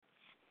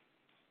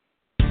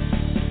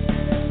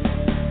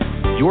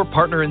Your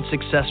Partner in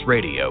Success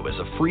Radio is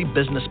a free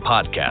business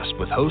podcast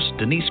with host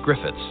Denise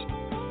Griffiths.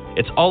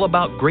 It's all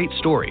about great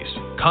stories,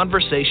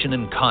 conversation,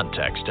 and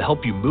context to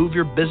help you move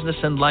your business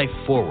and life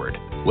forward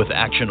with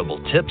actionable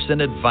tips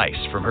and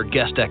advice from her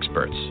guest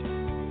experts.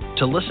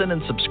 To listen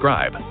and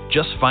subscribe,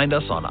 just find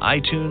us on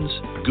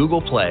iTunes,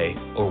 Google Play,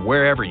 or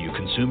wherever you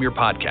consume your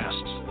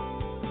podcasts.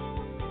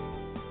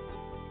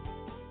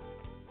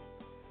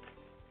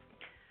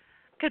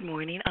 Good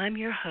morning. I'm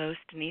your host,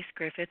 Denise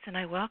Griffiths, and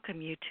I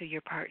welcome you to Your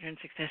Partner in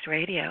Success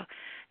Radio.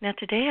 Now,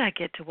 today I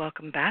get to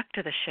welcome back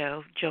to the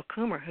show Jill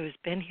Coomer, who's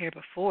been here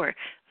before.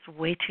 It's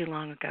way too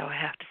long ago, I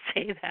have to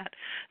say that,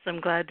 so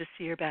I'm glad to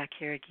see her back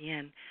here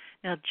again.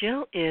 Now,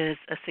 Jill is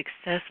a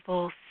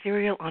successful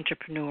serial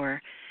entrepreneur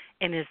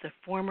and is the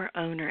former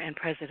owner and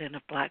president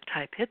of Black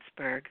Tie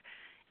Pittsburgh,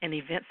 an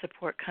event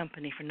support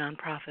company for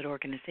nonprofit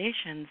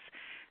organizations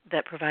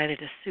that provided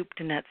a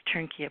soup-to-nuts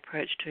turnkey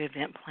approach to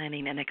event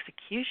planning and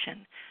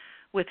execution.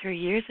 With her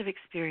years of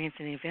experience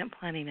in event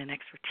planning and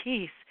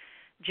expertise,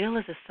 Jill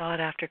is a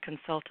sought-after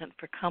consultant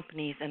for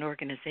companies and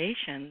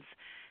organizations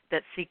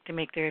that seek to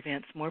make their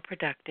events more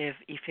productive,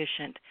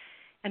 efficient,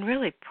 and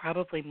really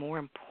probably more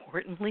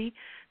importantly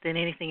than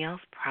anything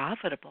else,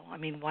 profitable. I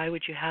mean, why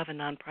would you have a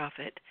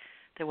nonprofit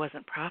that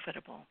wasn't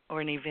profitable, or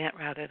an event,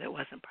 rather, that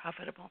wasn't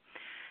profitable?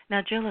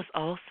 Now, Jill is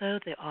also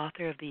the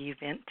author of The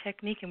Event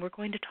Technique, and we're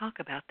going to talk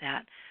about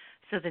that.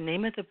 So the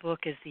name of the book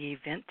is The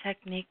Event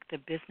Technique, The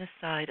Business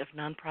Side of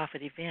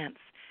Nonprofit Events.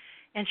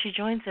 And she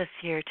joins us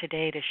here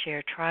today to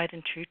share tried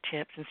and true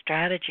tips and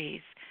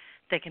strategies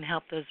that can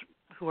help those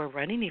who are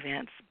running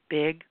events,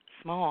 big,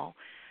 small,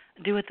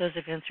 do what those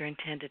events are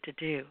intended to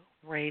do,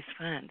 raise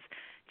funds.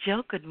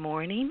 Jill, good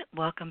morning.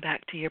 Welcome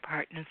back to Your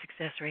Partner in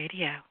Success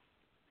Radio.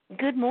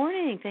 Good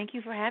morning. Thank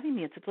you for having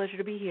me. It's a pleasure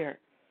to be here.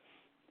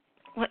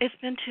 Well, it's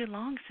been too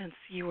long since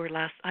you were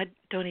last. I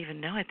don't even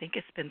know. I think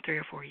it's been 3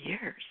 or 4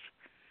 years.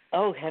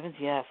 Oh, heavens,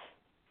 yes.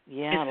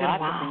 Yeah,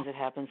 lots of things have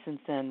happened since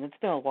then. It's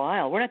been a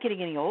while. We're not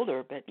getting any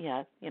older, but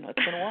yeah, it's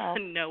been a while.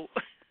 No,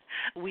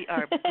 we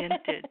are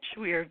vintage.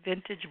 We are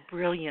vintage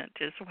brilliant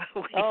is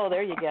what we are.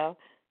 There you go.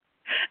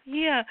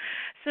 Yeah.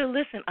 So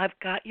listen, I've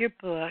got your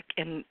book,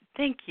 and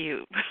thank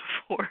you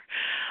for.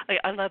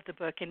 I love the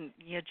book, and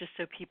just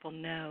so people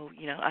know,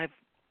 I've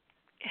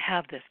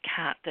have this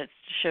cat that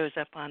shows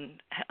up on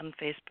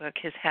Facebook.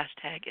 His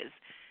hashtag is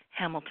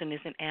Hamilton is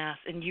an ass,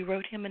 and you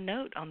wrote him a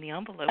note on the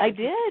envelope. I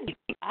did.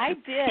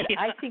 Yeah.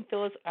 I think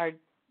those are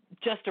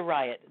just a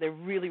riot. They're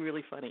really,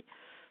 really funny.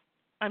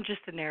 I'm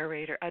just the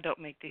narrator. I don't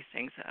make these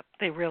things up.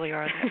 They really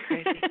are that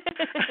crazy.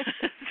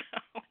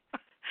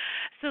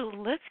 So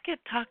let's get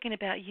talking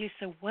about you.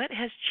 So what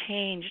has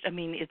changed? I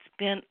mean, it's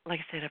been,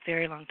 like I said, a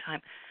very long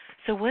time.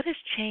 So what has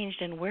changed,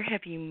 and where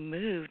have you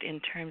moved in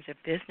terms of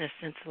business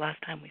since the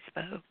last time we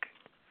spoke?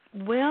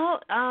 Well,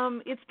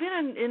 it's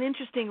been an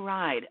interesting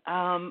ride.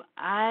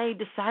 I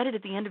decided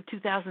at the end of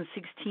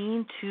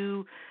 2016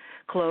 to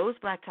close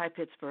Black Tie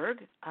Pittsburgh.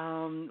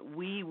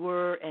 We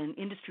were an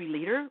industry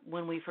leader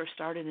when we first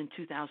started in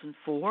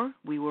 2004.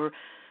 We were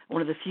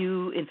one of the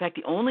few, in fact,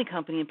 the only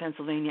company in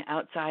Pennsylvania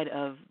outside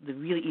of the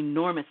really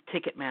enormous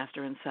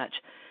Ticketmaster and such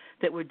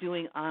that were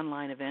doing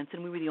online events,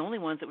 and we were the only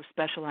ones that were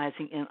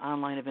specializing in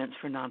online events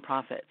for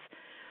nonprofits.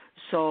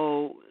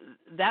 So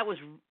that was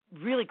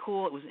really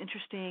cool. It was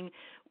interesting.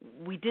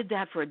 We did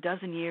that for a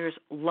dozen years,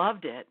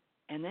 loved it,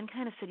 and then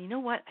kind of said, you know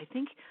what, I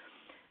think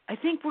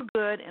we're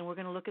good, and we're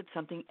going to look at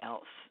something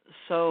else.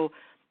 So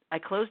I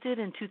closed it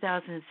in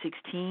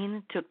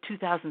 2016, took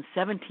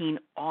 2017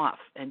 off,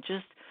 and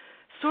just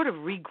sort of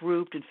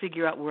regrouped and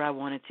figure out where I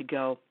wanted to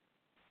go.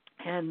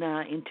 And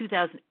in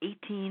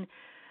 2018,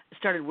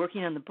 started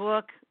working on the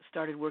book,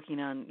 started working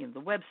on the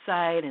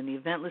website and the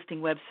event listing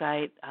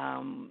website,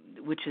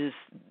 which is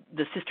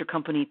the sister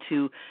company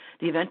to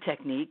the Event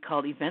Technique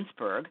called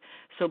Eventsburg.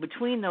 So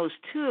between those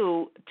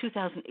two,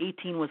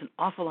 2018 was an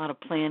awful lot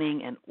of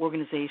planning and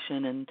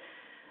organization and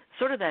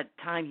sort of that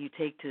time you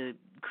take to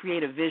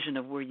create a vision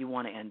of where you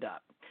want to end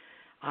up.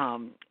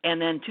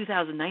 And then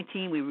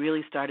 2019, we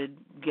really started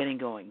getting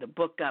going. The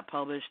book got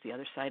published. The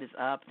other site is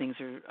up. Things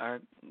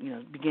are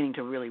beginning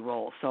to really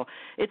roll. So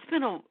it's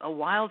been a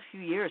wild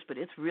few years, but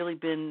it's really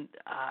been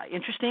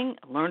interesting.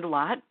 Learned a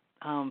lot.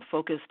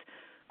 Focused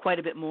quite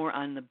a bit more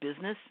on the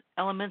business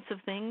elements of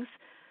things,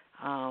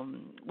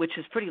 which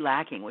is pretty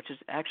lacking, which is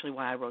actually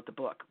why I wrote the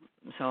book.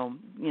 So,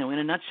 in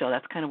a nutshell,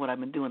 that's kind of what I've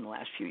been doing the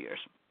last few years.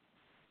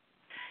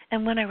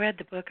 And when I read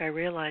the book, I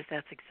realized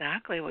that's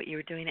exactly what you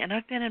were doing. And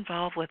I've been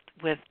involved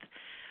with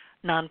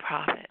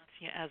nonprofits,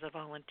 as a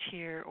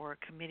volunteer or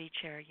a committee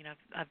chair.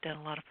 I've done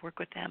a lot of work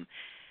with them.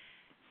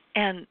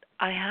 And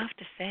I have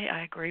to say,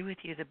 I agree with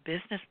you. The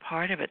business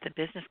part of it, the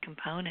business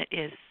component,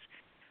 is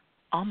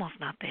almost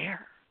not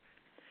there.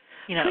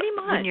 Pretty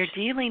much. When you're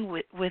dealing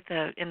with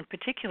and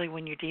particularly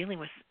when you're dealing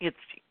with, it's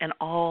an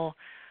all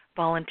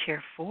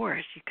volunteer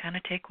force. You kind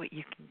of take what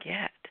you can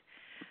get.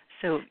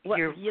 So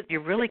you're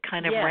really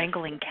kind of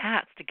wrangling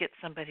cats to get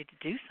somebody to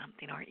do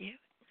something, aren't you?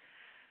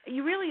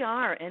 You really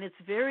are, and it's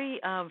very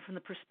from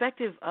the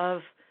perspective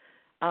of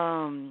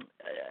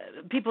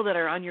people that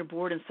are on your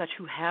board and such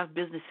who have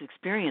business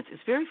experience,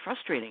 it's very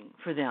frustrating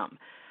for them.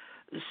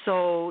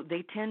 So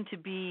they tend to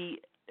be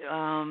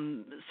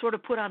sort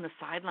of put on the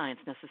sidelines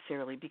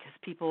necessarily because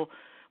people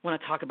want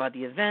to talk about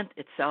the event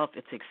itself.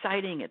 It's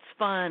exciting, it's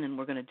fun, and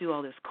we're going to do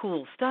all this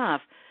cool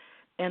stuff.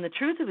 And the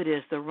truth of it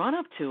is the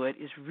run-up to it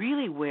is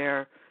really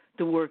where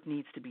the work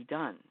needs to be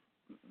done.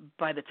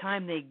 By the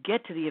time they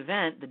get to the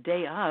event, the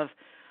day of,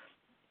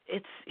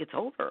 it's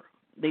over.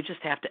 They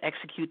just have to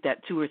execute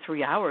that 2 or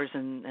 3 hours,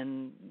 and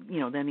then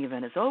the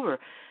event is over.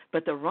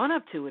 But the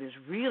run-up to it is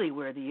really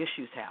where the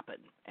issues happen.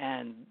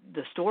 And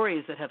the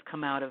stories that have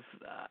come out of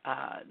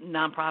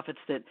nonprofits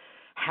that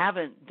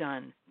haven't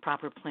done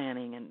proper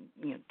planning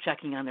and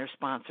checking on their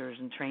sponsors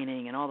and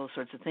training and all those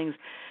sorts of things,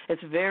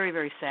 it's very,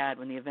 very sad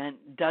when the event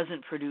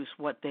doesn't produce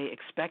what they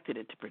expected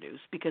it to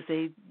produce because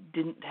they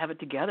didn't have it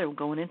together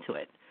going into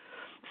it.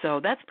 So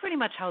that's pretty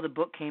much how the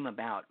book came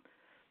about.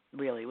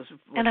 Really, it was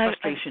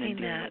frustration in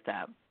dealing with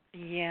that.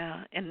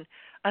 Yeah, and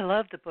I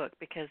love the book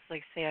because,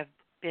 like I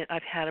say,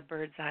 I've had a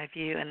bird's eye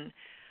view, and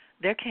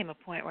there came a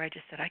point where I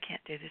just said, I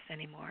can't do this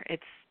anymore.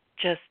 It's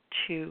just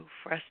too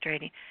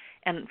frustrating,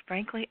 and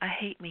frankly, I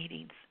hate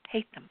meetings.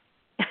 Hate them.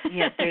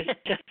 There's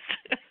just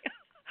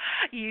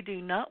you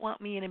do not want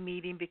me in a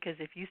meeting because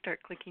if you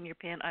start clicking your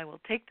pen, I will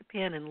take the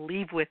pen and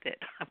leave with it.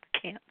 I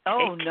can't.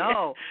 Oh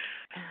no.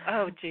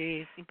 Oh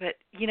geez, but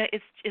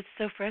it's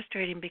so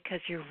frustrating because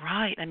you're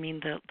right. I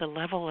mean, the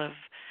level of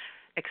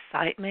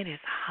excitement is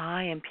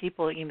high, and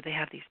people, they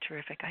have these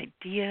terrific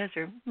ideas,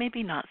 or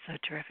maybe not so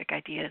terrific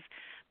ideas,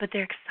 but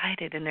they're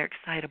excited and they're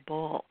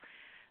excitable.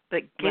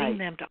 But getting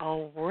them to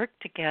all work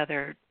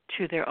together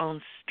to their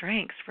own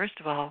strengths, first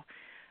of all,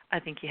 I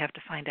think you have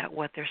to find out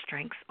what their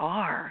strengths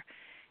are,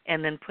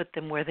 and then put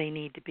them where they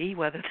need to be.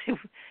 Whether they,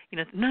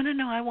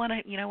 no, I want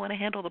to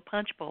handle the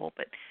punch bowl,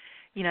 but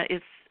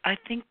I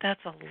think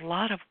that's a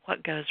lot of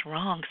what goes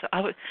wrong. So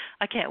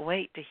I can't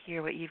wait to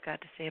hear what you've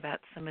got to say about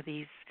some of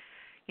these,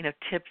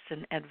 tips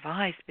and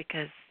advice,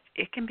 because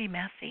it can be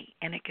messy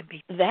and it can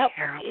be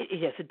terrible.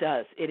 Yes, it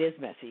does. It is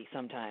messy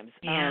sometimes.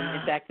 Yeah.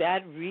 In fact,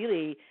 that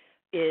really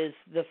is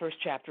the first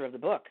chapter of the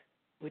book,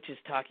 which is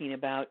talking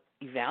about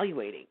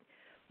evaluating.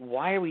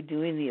 Why are we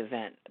doing the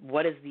event?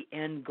 What is the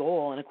end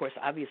goal? And, of course,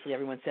 obviously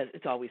everyone says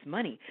it's always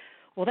money.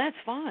 Well, that's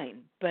fine,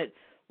 but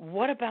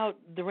what about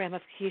the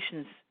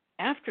ramifications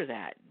after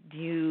that? Do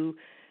you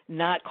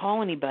not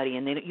call anybody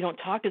and you don't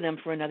talk to them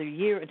for another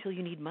year until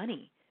you need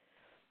money,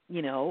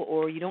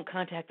 or you don't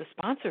contact the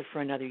sponsor for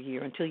another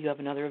year until you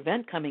have another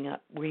event coming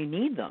up where you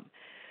need them?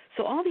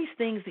 So all these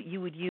things that you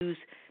would use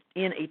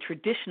in a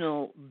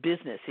traditional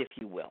business, if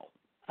you will,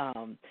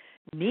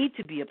 need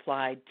to be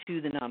applied to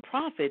the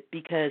nonprofit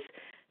because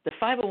the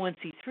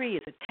 501c3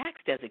 is a tax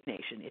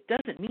designation. It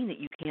doesn't mean that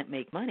you can't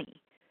make money.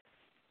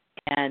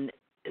 And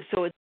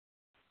so it's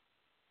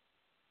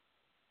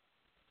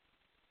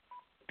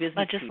business.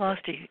 I just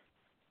lost you.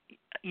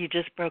 You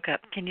just broke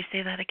up. Can you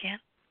say that again?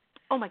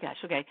 Oh, my gosh.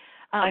 Okay.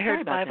 I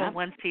heard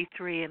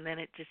 501c3, and then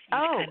it just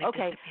kind of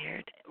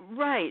disappeared.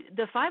 Right.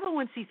 The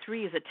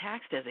 501c3 is a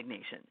tax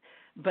designation,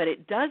 but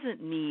it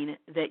doesn't mean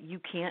that you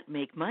can't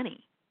make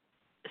money.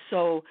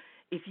 So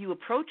if you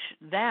approach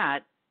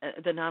that,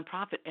 the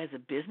nonprofit, as a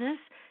business,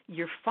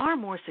 you're far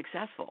more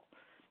successful.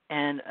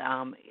 And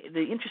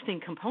the interesting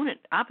component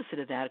opposite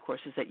of that, of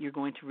course, is that you're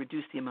going to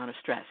reduce the amount of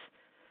stress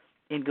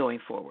in going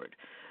forward.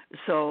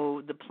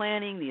 So the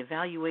planning, the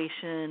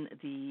evaluation,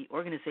 the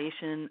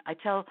organization, I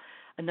tell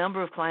a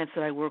number of clients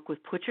that I work with,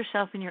 put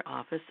yourself in your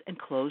office and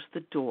close the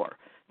door.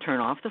 Turn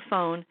off the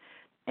phone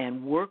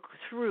and work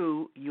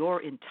through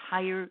your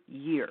entire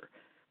year.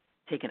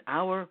 Take an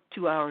hour,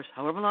 2 hours,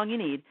 however long you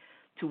need,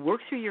 to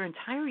work through your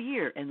entire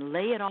year and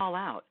lay it all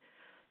out.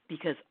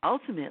 Because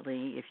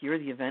ultimately, if you're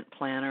the event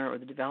planner or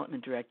the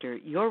development director,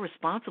 you're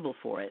responsible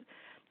for it,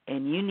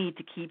 and you need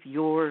to keep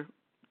your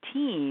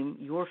team,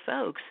 your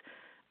folks,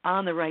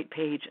 on the right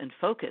page and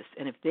focused.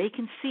 And if they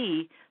can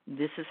see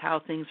this is how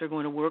things are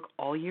going to work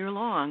all year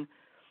long,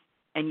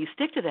 and you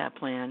stick to that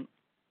plan,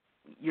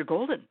 you're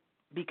golden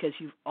because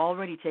you've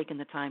already taken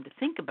the time to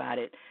think about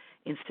it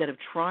instead of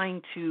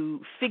trying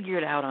to figure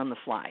it out on the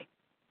fly.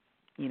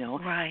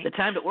 Right. The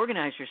time to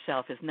organize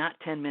yourself is not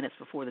 10 minutes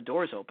before the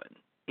doors open.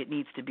 It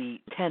needs to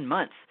be 10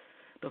 months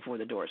before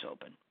the doors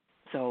open.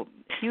 So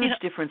huge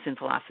difference in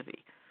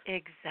philosophy.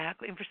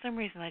 Exactly. And for some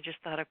reason I just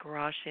thought of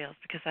garage sales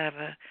because I have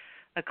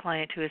a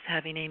client who is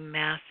having a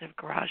massive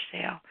garage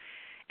sale.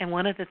 And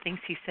one of the things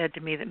he said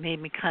to me that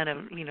made me kind of,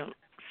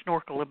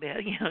 snorkel a bit,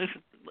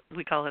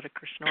 we call it a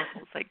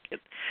kersnorkel. It's like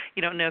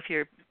you don't know if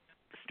you're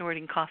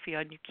snorting coffee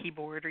on your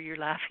keyboard or you're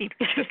laughing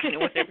or joking or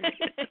whatever it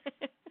is.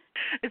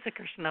 It's a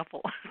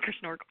kersnorkel.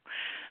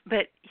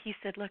 But he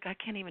said, look, I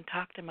can't even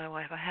talk to my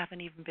wife. I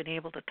haven't even been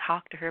able to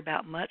talk to her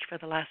about much for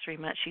the last 3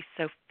 months. She's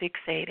so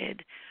fixated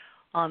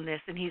on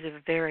this. And he's a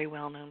very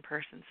well-known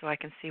person, so I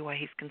can see why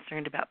he's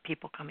concerned about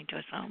people coming to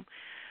his home.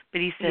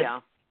 But he said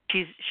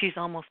she's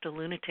almost a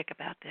lunatic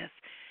about this.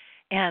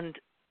 And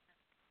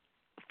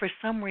for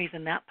some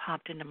reason that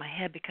popped into my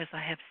head because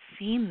I have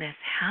seen this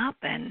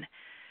happen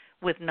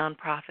with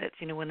nonprofits,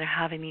 when they're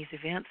having these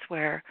events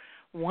where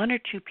one or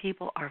two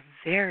people are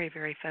very,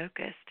 very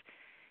focused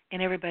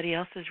and everybody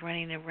else is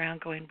running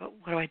around going, but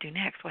what do I do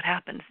next? What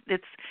happens?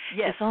 It's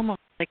almost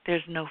like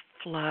there's no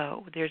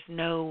flow. There's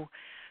no,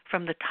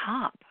 from the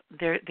top,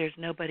 there's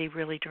nobody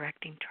really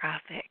directing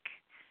traffic.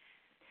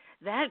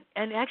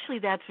 And actually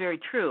that's very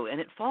true, and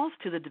it falls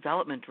to the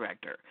development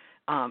director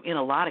in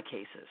a lot of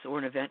cases, or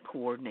an event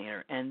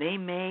coordinator, and they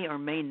may or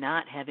may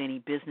not have any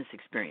business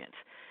experience,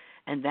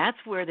 and that's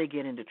where they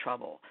get into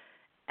trouble.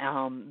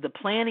 The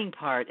planning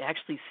part,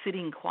 actually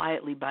sitting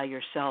quietly by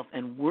yourself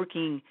and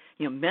working,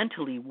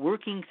 mentally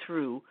working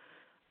through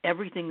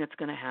everything that's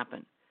going to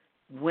happen.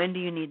 When do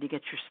you need to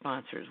get your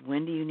sponsors?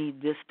 When do you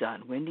need this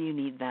done? When do you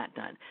need that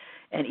done?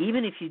 And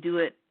even if you do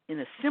it in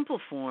a simple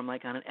form,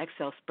 like on an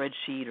Excel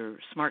spreadsheet or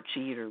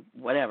Smartsheet or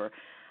whatever,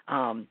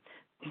 to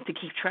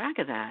keep track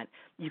of that,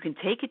 you can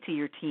take it to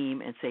your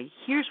team and say,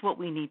 here's what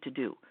we need to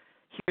do.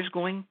 Here's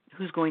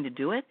who's going to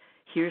do it.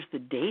 Here's the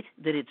date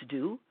that it's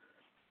due.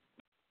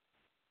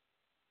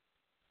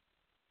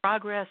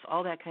 Progress,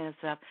 all that kind of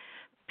stuff.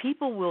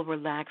 People will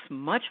relax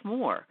much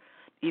more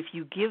if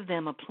you give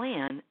them a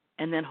plan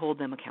and then hold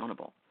them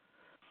accountable.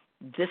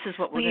 This is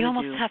what we're going to do. You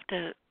almost have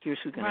to. Here's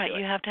who's going to do it.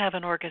 Right, you have to have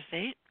an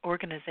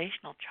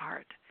organizational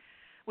chart,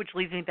 which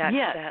leads me back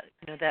to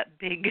that, that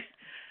big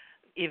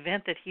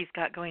event that he's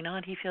got going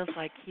on. He feels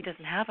like he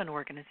doesn't have an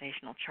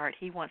organizational chart.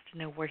 He wants to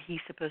know where he's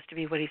supposed to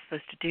be, what he's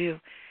supposed to do.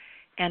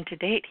 And to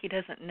date, he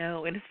doesn't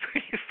know, and it's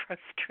pretty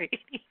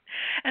frustrating.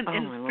 And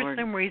for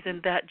some reason,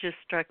 that just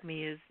struck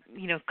me as,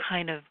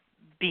 kind of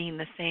being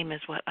the same as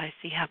what I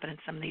see happen in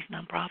some of these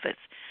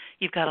nonprofits.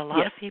 You've got a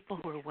lot of people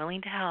who are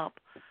willing to help,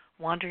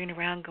 wandering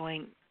around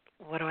going,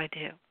 what do I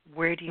do?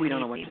 Where do you We don't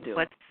need know what me? to do.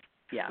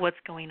 What's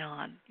going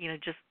on?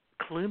 Just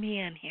clue me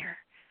in here.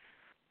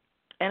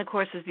 And, of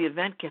course, as the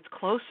event gets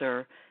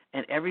closer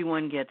and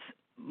everyone gets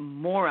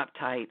more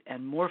uptight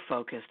and more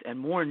focused and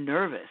more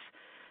nervous,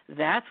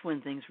 that's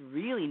when things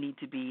really need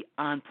to be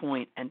on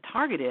point and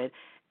targeted,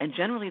 and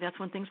generally that's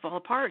when things fall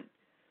apart.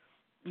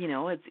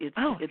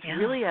 It's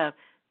really a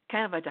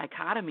kind of a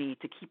dichotomy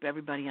to keep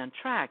everybody on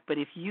track. But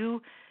if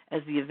you,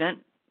 as the event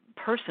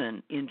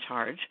person in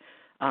charge,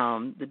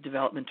 the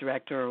development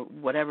director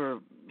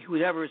or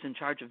whoever is in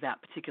charge of that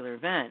particular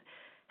event,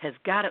 has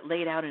got it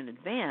laid out in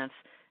advance,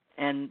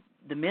 and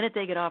the minute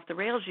they get off the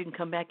rails, you can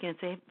come back in and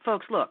say,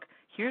 folks, look,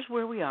 here's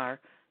where we are.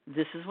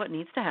 This is what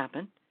needs to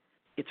happen.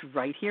 It's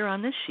right here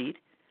on this sheet.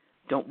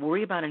 Don't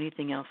worry about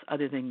anything else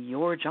other than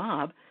your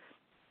job,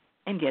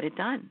 and get it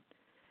done.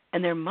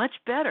 And they're much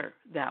better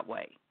that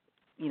way.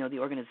 The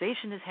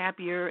organization is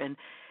happier. And,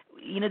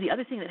 the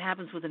other thing that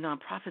happens with a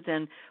nonprofit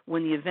then,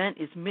 when the event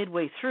is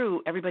midway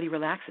through, everybody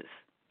relaxes.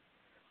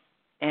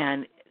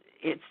 And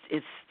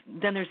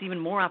then there's even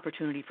more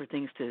opportunity for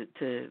things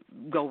to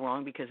go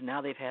wrong, because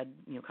now they've had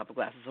a couple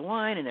glasses of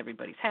wine and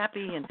everybody's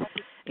happy, and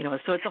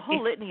so it's a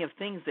whole litany of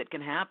things that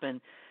can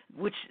happen,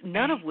 which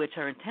none of which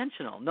are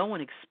intentional. No one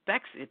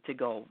expects it to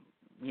go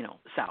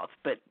south,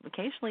 but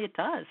occasionally it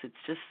does. It's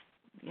just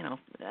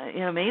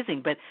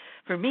amazing. But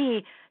for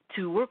me,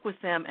 to work with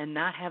them and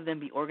not have them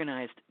be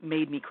organized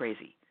made me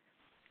crazy.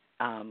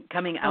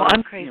 Coming out. Well,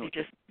 I'm crazy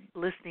just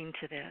listening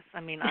to this.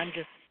 I'm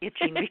just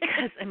itching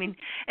because,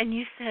 and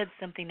you said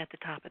something at the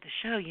top of the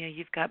show.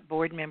 You've got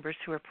board members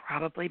who are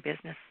probably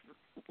business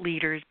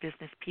leaders,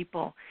 business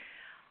people.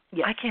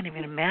 Yes. I can't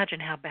even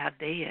imagine how bad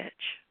they itch.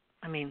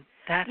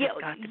 That has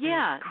got to be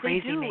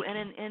crazy. They do. Making.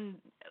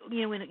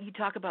 And when you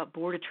talk about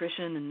board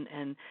attrition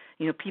and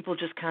people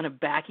just kind of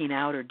backing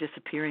out or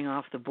disappearing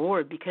off the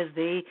board because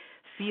they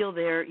feel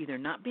they're either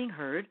not being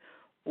heard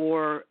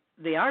or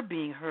they are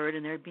being heard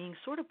and they're being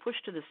sort of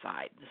pushed to the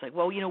side. It's like,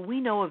 well,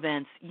 we know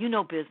events,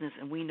 business,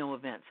 and we know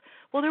events.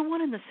 Well, they're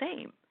one and the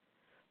same.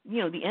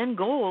 The end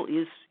goal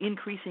is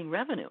increasing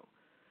revenue.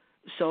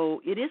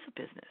 So it is a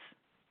business.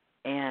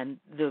 And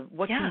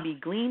what can be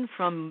gleaned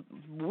from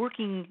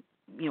working,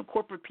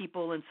 corporate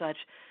people and such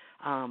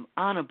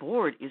on a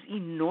board is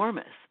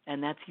enormous.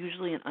 And that's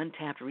usually an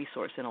untapped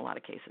resource in a lot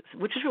of cases,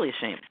 which is really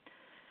a shame.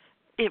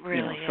 It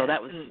really is. So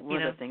that was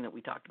one of the things that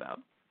we talked about.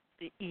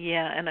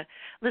 Yeah, and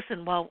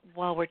listen, while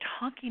we're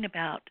talking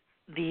about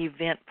the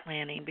event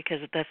planning, because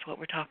that's what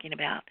we're talking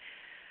about,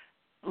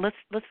 let's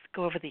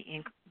go over the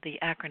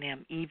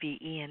acronym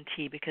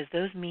EVENT, because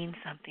those mean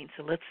something.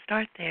 So let's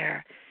start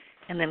there,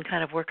 and then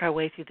kind of work our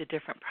way through the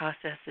different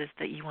processes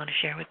that you want to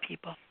share with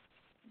people.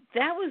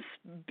 That was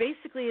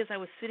basically as I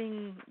was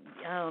sitting,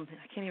 I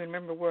can't even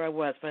remember where I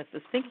was, but I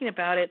was thinking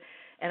about it,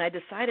 and I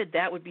decided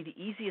that would be the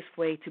easiest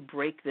way to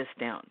break this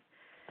down.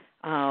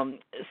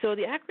 So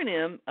the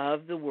acronym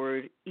of the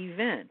word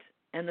event,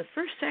 and the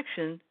first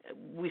section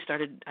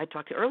I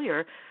talked to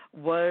earlier,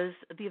 was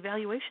the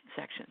evaluation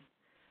section.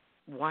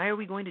 Why are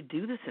we going to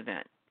do this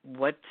event?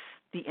 What's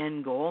the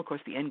end goal? Of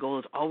course, the end goal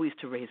is always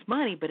to raise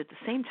money, but at the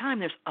same time,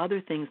 there's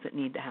other things that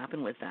need to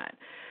happen with that.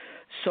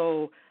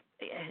 So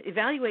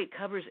evaluate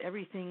covers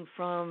everything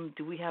from,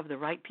 do we have the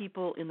right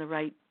people in the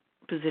right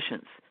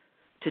positions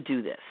to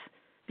do this?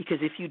 Because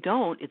if you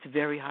don't, it's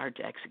very hard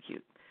to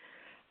execute.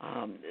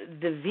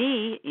 The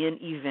V in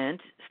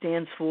event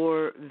stands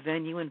for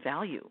venue and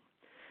value.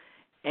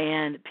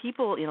 And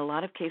people, in a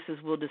lot of cases,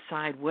 will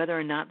decide whether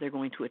or not they're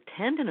going to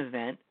attend an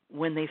event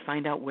when they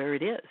find out where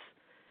it is.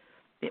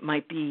 It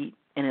might be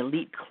an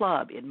elite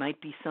club. It might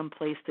be some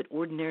place that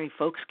ordinary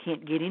folks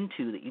can't get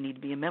into that you need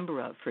to be a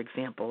member of, for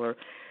example, or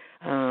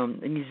a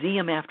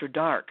museum after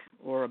dark,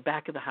 or a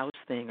back-of-the-house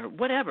thing, or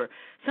whatever.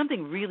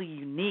 Something really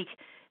unique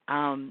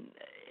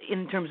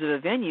in terms of a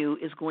venue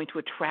is going to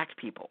attract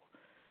people.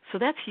 So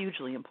that's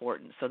hugely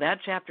important. So that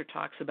chapter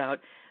talks about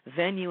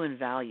venue and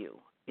value.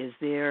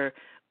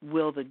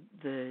 Will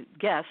the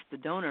guest, the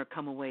donor,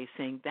 come away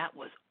saying, that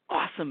was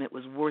awesome, it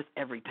was worth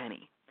every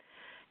penny,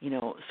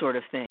 sort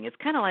of thing. It's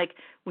kind of like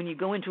when you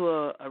go into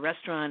a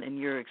restaurant and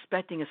you're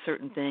expecting a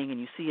certain thing and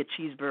you see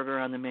a cheeseburger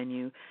on the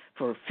menu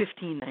for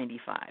 $15.95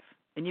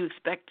 and you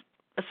expect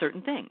a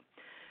certain thing.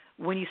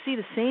 When you see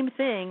the same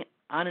thing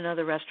on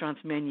another restaurant's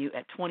menu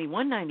at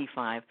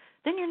 $21.95,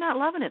 then you're not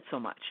loving it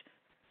so much.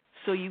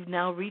 So you've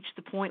now reached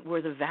the point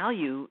where the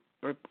value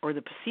or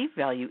the perceived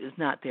value is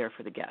not there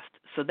for the guest.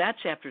 So that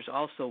chapter is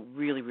also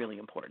really, really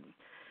important.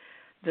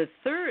 The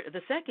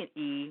second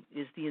E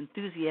is the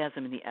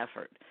enthusiasm and the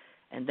effort,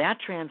 and that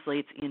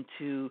translates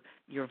into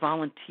your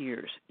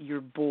volunteers, your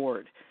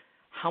board.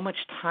 How much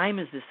time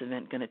is this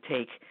event going to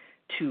take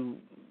to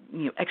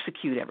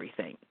execute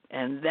everything?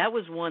 And that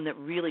was one that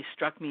really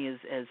struck me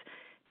as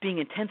being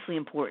intensely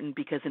important,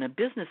 because in a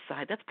business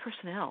side, that's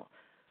personnel.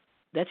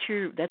 That's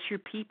your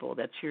people.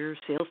 That's your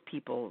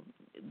salespeople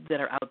that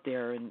are out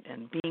there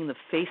and being the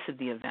face of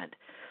the event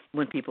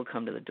when people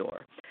come to the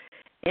door.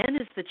 N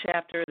is the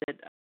chapter that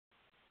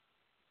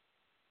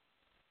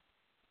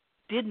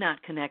did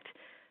not connect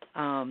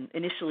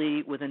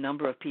initially with a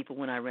number of people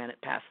when I ran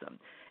it past them,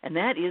 and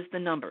that is the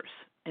numbers.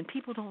 And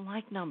people don't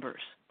like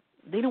numbers.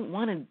 They don't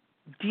want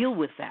to deal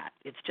with that.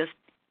 It's just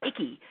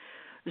icky.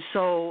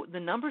 So the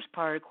numbers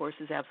part, of course,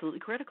 is absolutely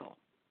critical,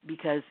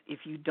 because if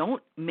you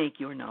don't make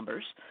your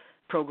numbers,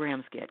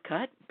 programs get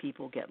cut,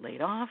 people get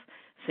laid off,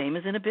 same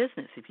as in a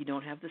business. If you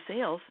don't have the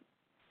sales,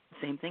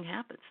 same thing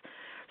happens.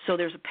 So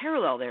there's a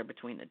parallel there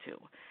between the two.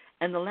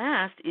 And the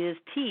last is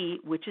T,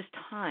 which is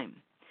time.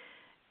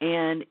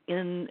 And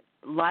in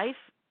life,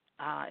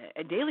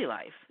 daily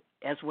life,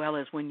 as well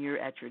as when you're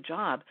at your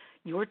job,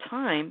 your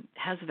time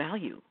has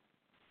value.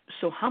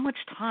 So how much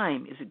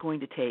time is it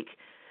going to take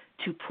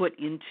to put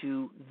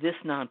into this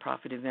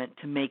nonprofit event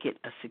to make it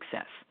a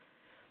success?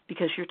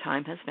 Because your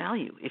time has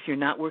value. If you're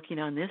not working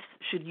on this,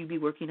 should you be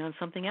working on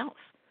something else?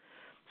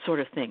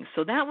 Sort of thing.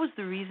 So that was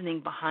the reasoning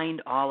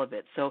behind all of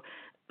it. So,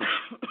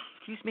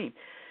 excuse me,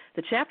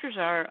 the chapters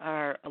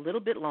are a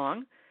little bit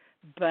long,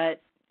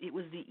 but it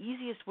was the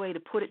easiest way to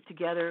put it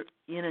together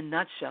in a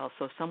nutshell,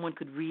 so someone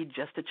could read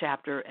just a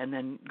chapter and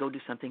then go do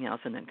something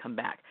else and then come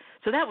back.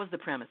 So that was the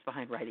premise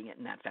behind writing it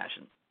in that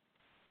fashion.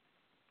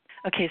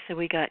 Okay, so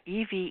we got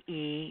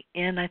EVE.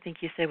 N, I think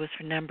you said, was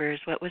for numbers.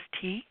 What was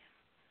T?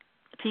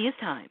 T is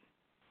time.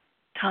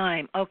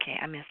 Time. Okay,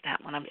 I missed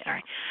that one. I'm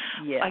sorry.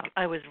 Yeah.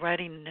 I was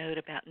writing a note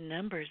about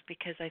numbers,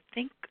 because I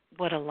think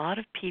what a lot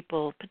of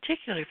people,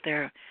 particularly if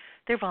they're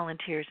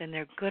volunteers and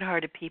they're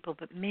good-hearted people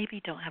but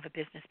maybe don't have a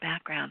business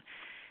background,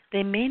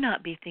 they may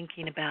not be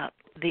thinking about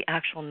the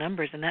actual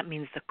numbers, and that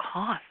means the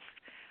costs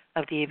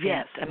of the event.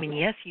 Yes. I mean,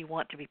 yes, you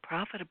want to be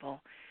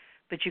profitable,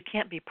 but you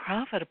can't be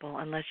profitable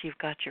unless you've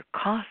got your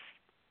costs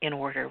in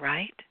order,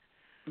 right?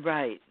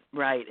 Right.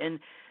 And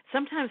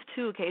sometimes,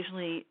 too,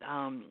 occasionally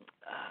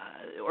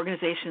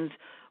organizations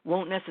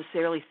won't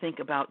necessarily think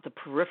about the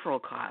peripheral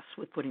costs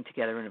with putting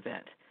together an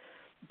event.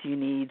 Do you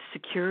need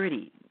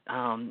security?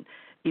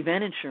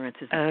 Event insurance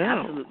is an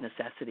absolute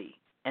necessity,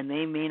 and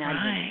they may not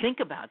even think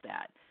about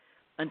that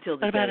until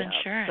the day of. What about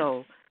insurance?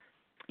 So,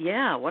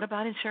 yeah, what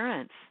about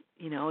insurance?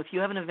 If you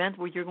have an event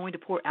where you're going to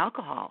pour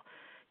alcohol,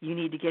 you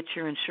need to get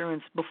your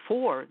insurance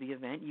before the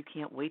event. You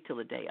can't wait till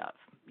the day of.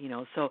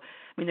 So,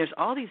 there's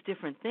all these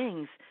different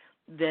things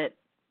that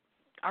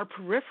are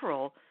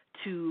peripheral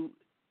to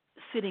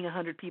sitting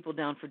 100 people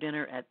down for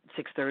dinner at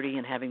 6:30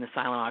 and having the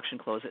silent auction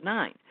close at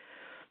 9.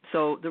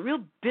 So the real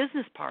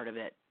business part of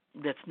it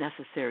that's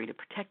necessary to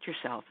protect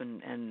yourself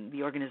and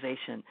the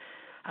organization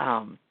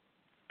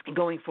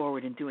going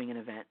forward and doing an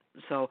event.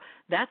 So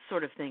that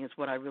sort of thing is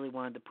what I really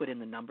wanted to put in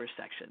the numbers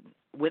section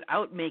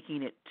without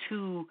making it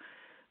too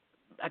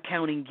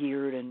accounting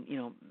geared and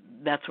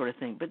that sort of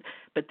thing.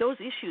 But those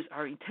issues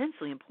are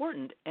intensely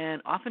important,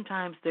 and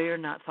oftentimes they are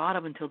not thought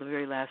of until the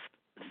very last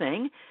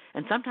thing,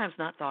 and sometimes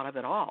not thought of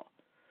at all.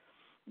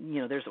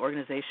 There's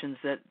organizations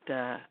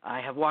that I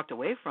have walked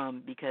away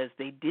from because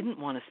they didn't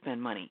want to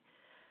spend money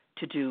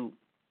to do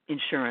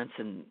insurance,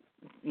 and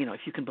if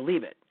you can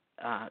believe it,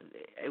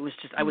 it was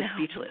just I was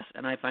speechless,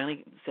 and I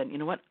finally said, you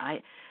know what,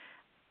 I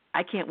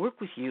can't work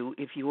with you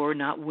if you're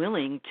not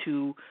willing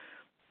to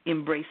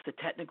embrace the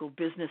technical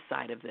business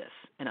side of this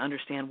and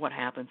understand what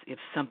happens if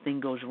something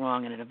goes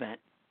wrong in an event.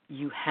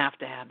 You have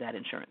to have that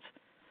insurance.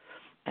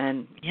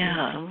 And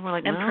some were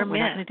like, no, permits. we're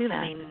not going to do that.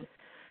 I mean,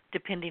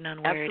 depending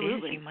on where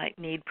Absolutely. it is, you might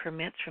need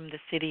permits from the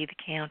city, the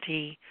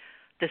county,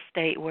 the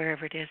state,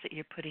 wherever it is that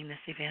you're putting this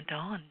event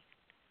on.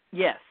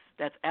 Yes,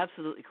 that's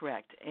absolutely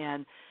correct.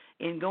 And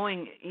in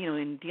going,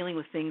 in dealing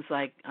with things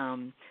like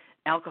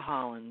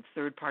alcohol and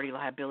third-party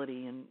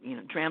liability and,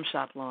 dram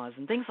shop laws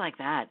and things like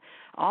that,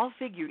 all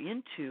figure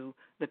into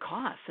the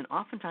costs. And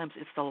oftentimes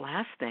it's the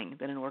last thing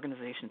that an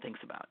organization thinks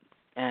about.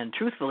 And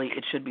truthfully,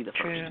 it should be the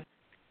True. first.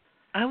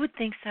 I would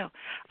think so.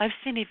 I've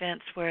seen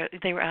events where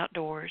they were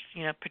outdoors,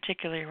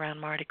 particularly around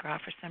Mardi Gras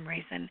for some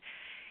reason.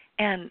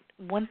 And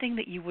one thing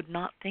that you would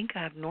not think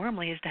of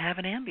normally is to have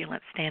an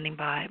ambulance standing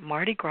by.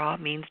 Mardi Gras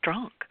means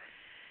drunk.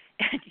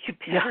 And you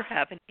better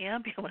have an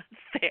ambulance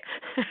there.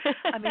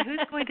 I mean,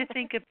 who's going to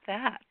think of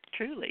that,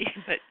 truly?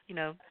 But, you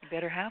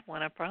better have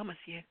one, I promise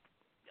you.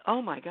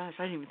 Oh, my gosh,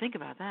 I didn't even think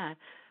about that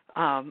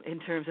in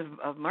terms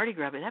of Mardi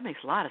Gras, but that makes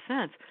a lot of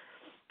sense.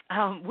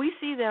 We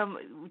see them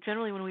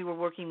generally when we were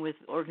working with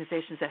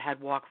organizations that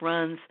had walk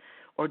runs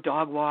or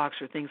dog walks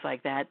or things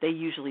like that. They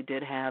usually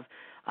did have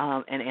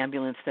an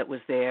ambulance that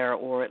was there,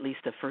 or at least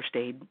a first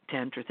aid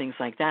tent or things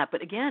like that.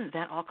 But again,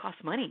 that all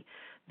costs money.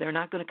 They're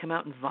not going to come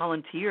out and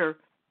volunteer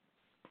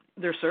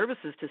their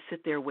services to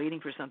sit there waiting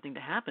for something to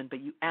happen, but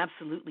you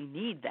absolutely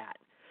need that.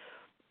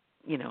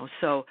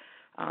 So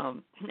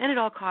and it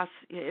all costs,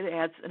 it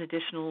adds an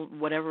additional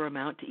whatever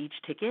amount to each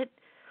ticket.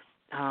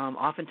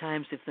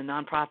 Oftentimes, if the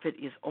nonprofit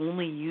is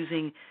only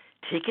using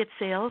ticket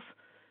sales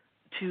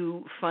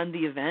to fund the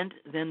event,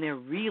 then they're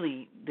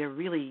really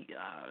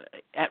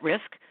at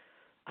risk.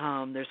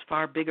 There's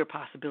far bigger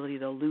possibility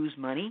they'll lose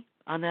money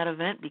on that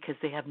event because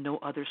they have no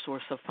other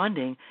source of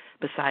funding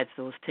besides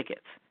those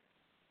tickets.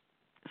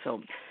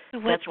 So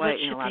that's why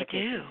in a lot of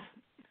cases.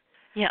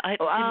 Yeah, I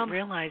didn't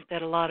realize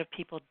that a lot of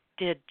people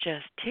did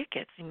just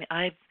tickets. I mean,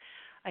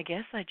 I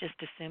guess I just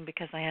assumed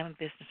because I am a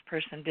business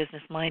person,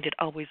 business-minded,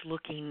 always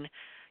looking,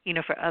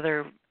 for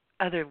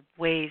other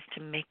ways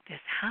to make this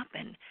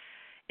happen.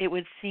 It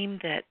would seem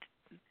that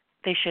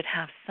they should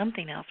have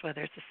something else,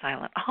 whether it's a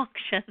silent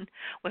auction,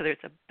 whether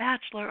it's a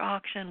bachelor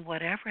auction,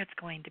 whatever it's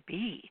going to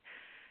be.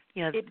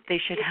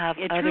 They should have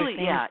other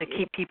things to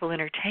keep people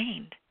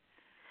entertained.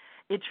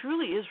 It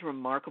truly is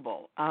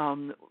remarkable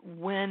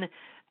when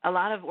a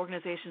lot of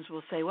organizations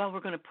will say, well, we're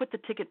going to put the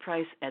ticket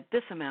price at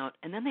this amount,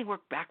 and then they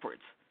work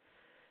backwards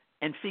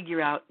and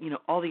figure out,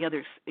 all the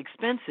other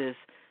expenses,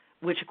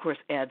 which, of course,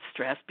 adds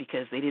stress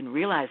because they didn't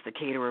realize the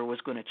caterer was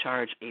going to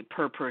charge a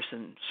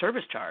per-person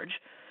service charge,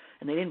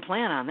 and they didn't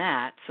plan on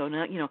that. So,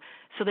 now,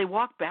 so they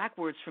walk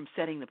backwards from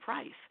setting the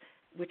price,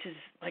 which is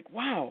like,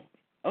 wow,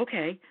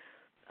 okay.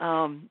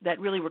 That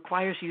really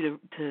requires you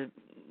to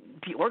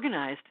be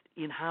organized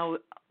in how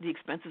the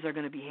expenses are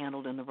going to be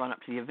handled in the run-up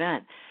to the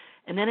event.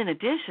 And then in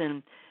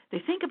addition, they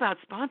think about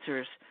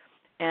sponsors.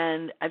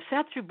 And I've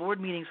sat through board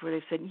meetings where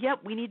they've said, yep,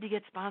 we need to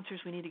get sponsors.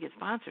 And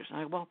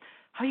I go, well,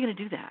 how are you going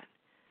to do that?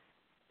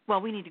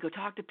 Well, we need to go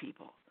talk to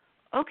people.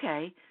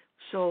 Okay,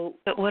 so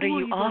but what are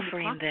you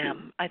offering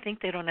them? I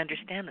think they don't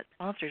understand that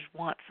sponsors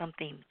want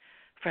something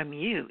from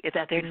you.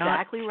 That's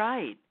exactly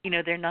right.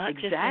 They're not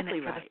just in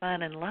it for right. the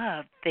fun and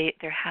love.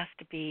 There has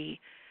to be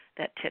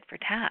that tit for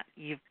tat.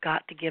 You've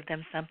got to give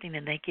them something,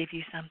 and they give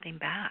you something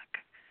back.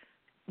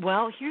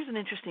 Well, here's an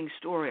interesting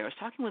story. I was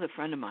talking with a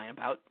friend of mine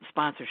about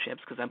sponsorships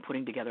because I'm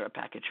putting together a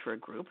package for a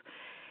group.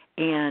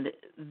 And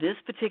this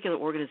particular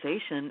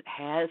organization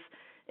has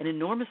an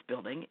enormous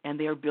building, and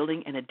they are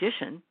building an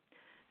addition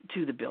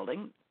to the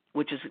building,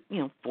 which is,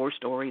 4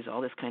 stories,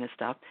 all this kind of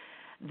stuff.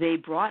 They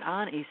brought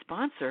on a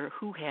sponsor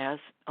who has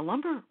a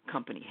lumber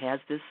company, has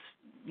this,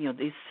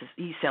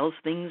 he sells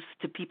things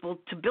to people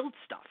to build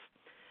stuff.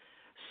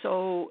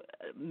 So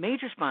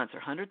major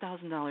sponsor,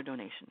 $100,000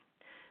 donation.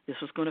 This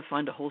was going to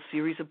fund a whole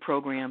series of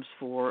programs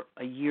for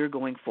a year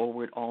going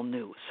forward, all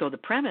new. So the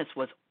premise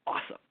was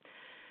awesome.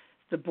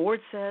 The board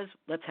says,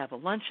 let's have a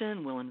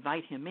luncheon. We'll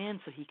invite him in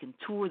so he can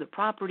tour the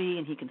property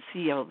and he can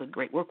see all the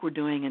great work we're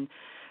doing and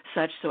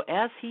such. So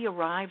as he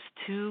arrives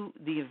to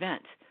the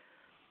event,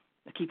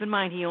 keep in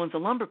mind he owns a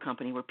lumber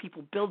company where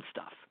people build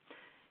stuff.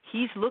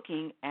 He's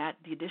looking at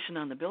the addition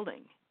on the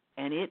building,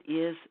 and it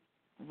is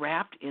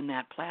wrapped in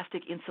that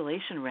plastic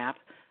insulation wrap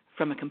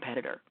from a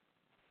competitor.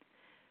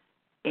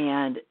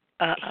 And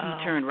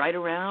he turned right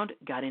around,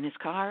 got in his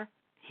car,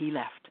 he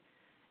left.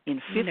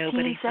 In 15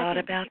 Nobody seconds. thought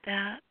about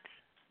that?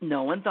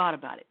 No one thought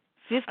about it.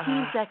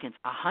 15 seconds,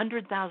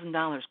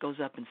 $100,000 goes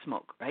up in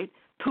smoke, right?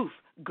 Poof,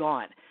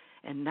 gone.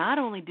 And not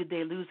only did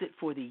they lose it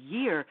for the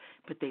year,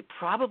 but they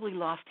probably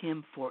lost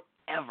him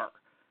forever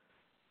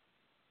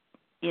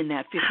in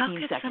that 15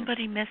 seconds. How could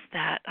somebody miss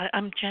that?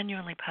 I'm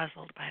genuinely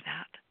puzzled by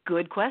that.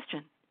 Good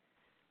question.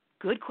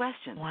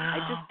 Wow.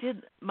 I just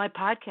did my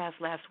podcast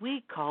last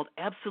week called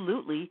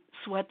Absolutely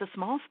Sweat the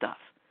Small Stuff,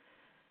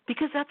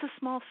 because that's the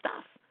small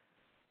stuff.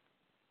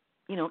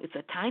 It's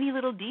a tiny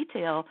little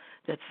detail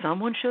that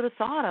someone should have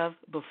thought of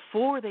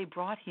before they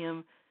brought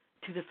him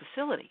to the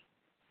facility.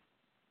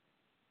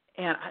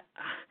 And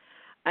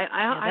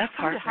I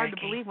find it hard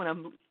to believe when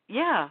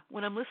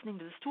I'm listening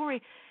to the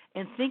story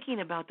and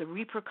thinking about the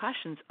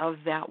repercussions of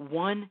that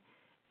one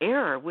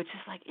error, which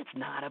is like, it's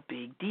not a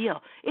big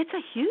deal. It's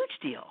a huge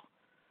deal.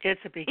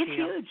 It's a big deal. It's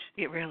huge.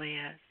 It really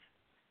is.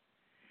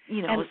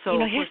 And so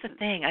here's the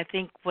thing. I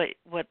think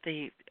what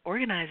the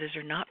organizers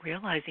are not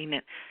realizing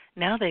that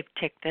now they've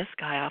ticked this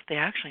guy off. They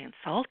actually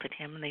insulted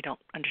him, and they don't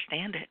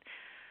understand it.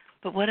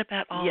 But what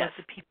about all of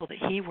the people that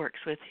he works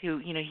with who,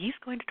 he's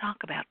going to talk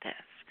about this.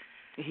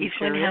 He's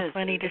sure going to have is.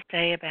 plenty to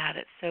say about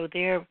it. So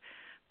they're,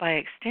 by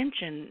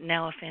extension,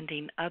 now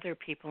offending other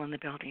people in the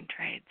building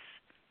trades.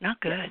 Not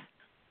good. Yes.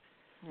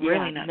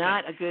 Really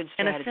not a good strategy.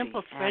 And a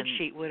simple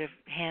spreadsheet would have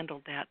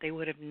handled that. They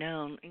would have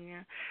known.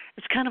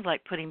 It's kind of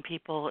like putting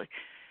people,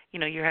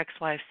 your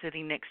ex-wife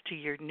sitting next to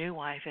your new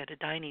wife at a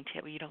dining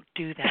table. You don't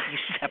do that. You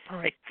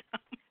separate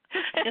them.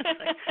 It's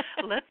like,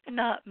 let's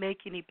not make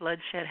any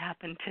bloodshed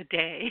happen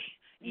today.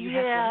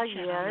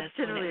 It's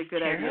generally a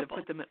good idea to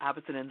put them at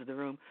opposite ends of the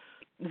room.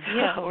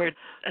 Or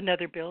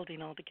another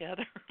building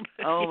altogether.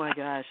 My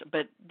gosh.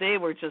 But they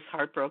were just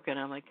heartbroken.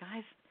 I'm like,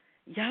 guys,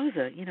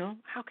 yowza,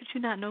 how could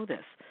you not know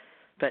this?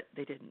 But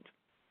they didn't,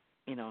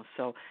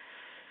 so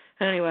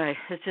anyway,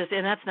 it's just,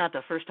 and that's not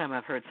the first time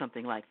I've heard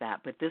something like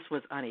that, but this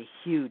was on a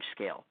huge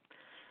scale.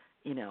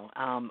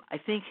 I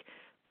think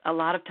a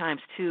lot of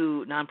times,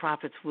 too,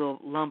 nonprofits will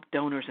lump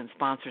donors and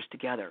sponsors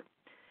together,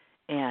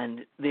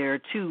 and they're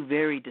two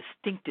very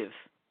distinctive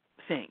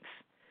things.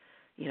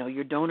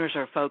 Your donors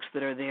are folks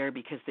that are there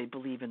because they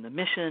believe in the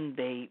mission.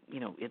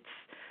 It's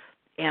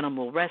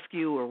animal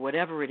rescue or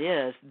whatever it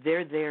is.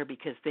 They're there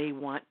because they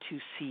want to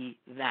see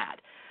that.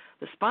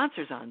 The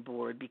sponsor's on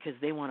board because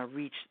they want to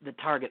reach the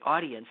target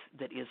audience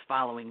that is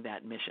following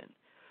that mission.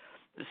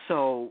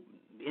 So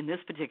in this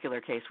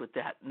particular case with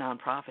that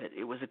nonprofit,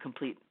 it was a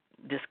complete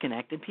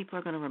disconnect, and people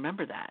are going to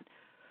remember that.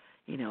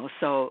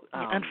 So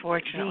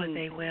unfortunately,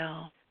 they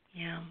will.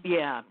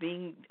 Yeah,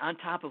 being on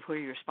top of where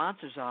your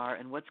sponsors are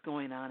and what's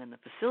going on in the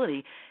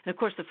facility. And, of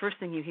course, the first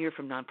thing you hear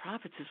from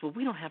nonprofits is, well,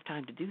 we don't have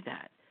time to do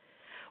that.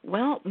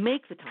 Well,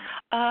 make the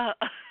time.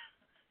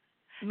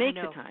 Make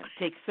the time.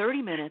 Take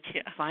 30 minutes,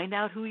 find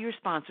out who your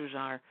sponsors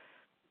are,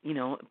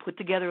 put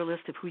together a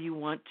list of who you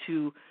want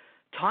to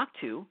talk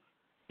to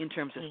in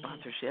terms of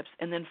sponsorships,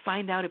 and then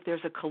find out if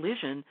there's a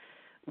collision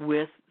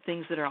with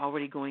things that are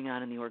already going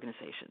on in the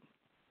organization.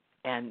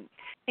 And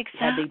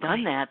had they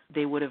done that,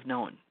 they would have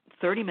known.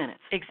 30 minutes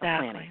of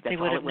planning. That's they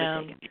would all have it would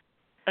known. have taken.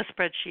 A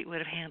spreadsheet would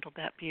have handled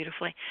that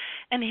beautifully.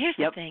 And here's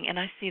the thing, and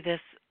I see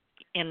this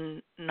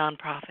in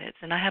nonprofits,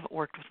 and I haven't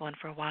worked with one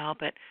for a while,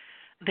 but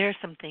there's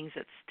some things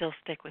that still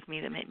stick with me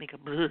that make me go,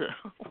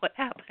 what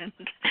happened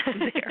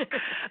there?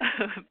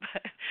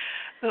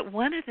 But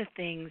one of the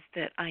things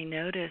that I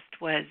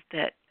noticed was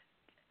that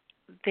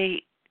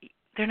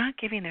they're not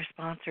giving their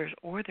sponsors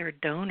or their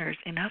donors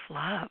enough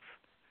love,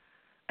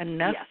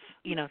 enough,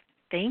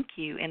 thank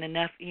you, and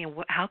enough,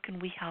 how can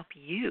we help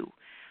you?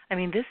 I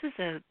mean, this is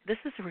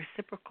a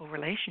reciprocal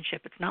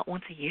relationship. It's not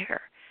once a year,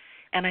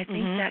 and I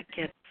think that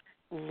gets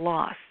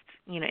lost.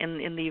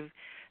 In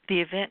the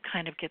event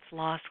kind of gets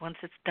lost once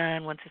it's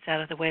done, once it's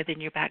out of the way.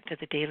 Then you're back to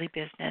the daily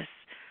business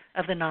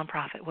of the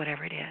nonprofit,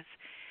 whatever it is,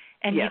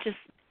 and you just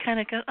kind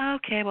of go,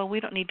 okay, well, we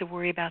don't need to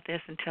worry about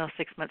this until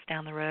 6 months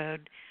down the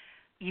road.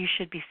 You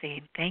should be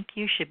saying thank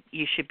you.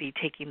 You should be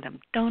taking them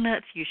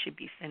donuts. You should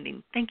be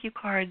sending thank you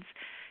cards.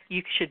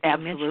 You should be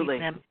mentioning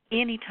them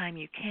anytime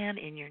you can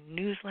in your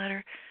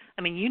newsletter.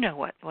 I mean,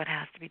 what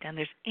has to be done.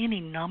 There's any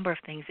number of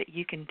things that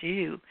you can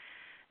do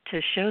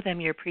to show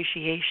them your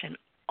appreciation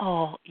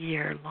all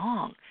year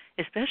long,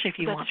 especially if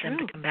you want them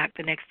to come back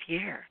the next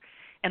year.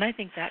 And I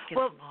think that gets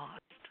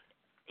lost.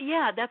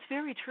 Yeah, that's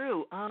very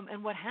true.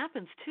 And what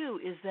happens, too,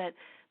 is that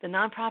the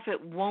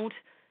nonprofit won't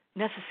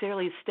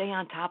necessarily stay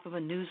on top of a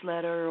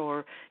newsletter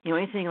or,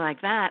 anything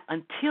like that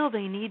until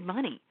they need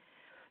money.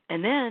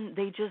 And then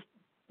they just,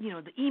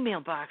 the email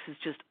box is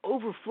just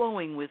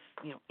overflowing with,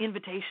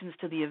 invitations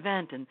to the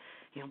event and,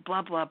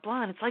 blah, blah,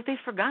 blah. And it's like they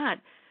forgot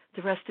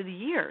the rest of the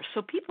year.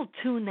 So people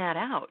tune that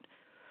out,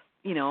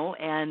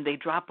 and they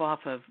drop off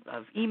of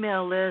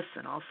email lists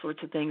and all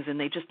sorts of things, and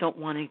they just don't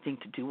want anything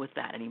to do with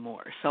that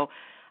anymore. So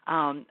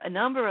a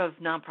number of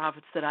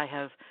nonprofits that I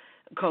have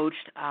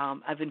coached,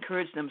 I've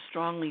encouraged them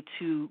strongly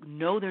to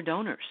know their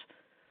donors,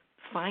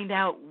 find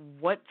out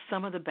what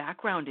some of the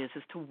background is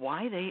as to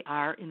why they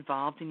are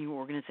involved in your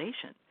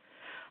organization.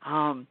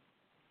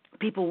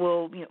 People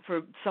will,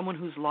 for someone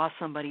who's lost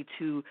somebody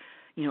to,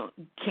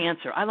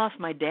 cancer. I lost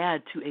my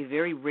dad to a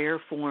very rare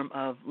form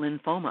of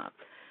lymphoma.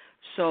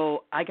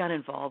 So I got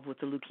involved with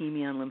the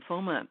Leukemia and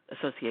Lymphoma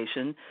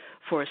Association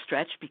for a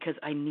stretch because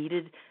I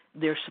needed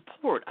their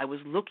support. I was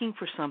looking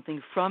for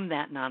something from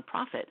that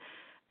nonprofit,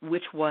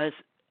 which was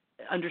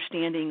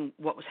understanding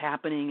what was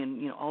happening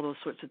and, all those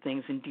sorts of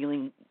things and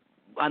dealing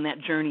on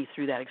that journey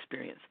through that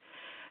experience.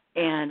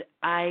 And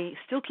I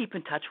still keep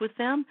in touch with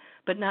them,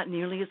 but not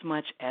nearly as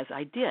much as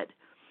I did.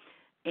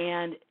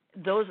 And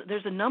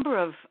there's a number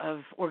of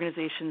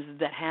organizations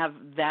that have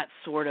that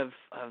sort of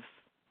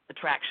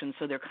attraction,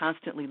 so they're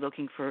constantly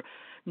looking for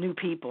new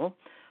people,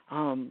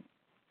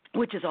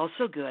 which is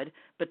also good,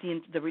 but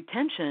the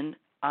retention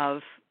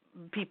of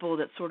people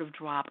that sort of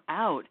drop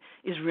out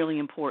is really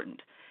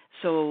important.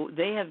 So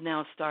they have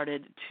now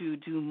started to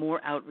do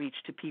more outreach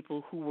to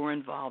people who were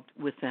involved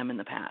with them in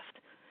the past,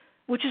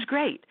 which is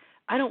great.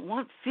 I don't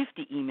want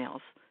 50 emails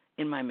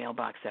in my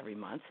mailbox every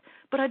month,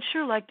 but I'd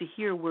sure like to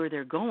hear where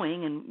they're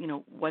going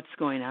and, what's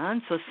going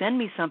on. So send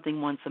me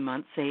something once a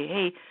month. Say,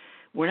 hey,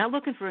 we're not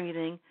looking for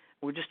anything.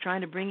 We're just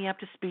trying to bring you up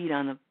to speed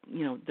on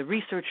the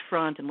research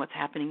front and what's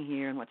happening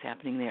here and what's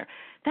happening there.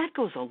 That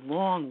goes a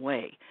long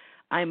way.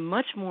 I'm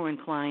much more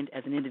inclined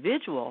as an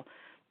individual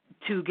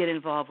to get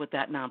involved with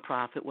that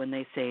nonprofit when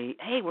they say,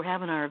 hey, we're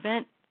having our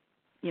event,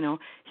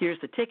 here's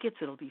the tickets,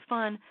 it'll be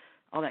fun,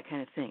 all that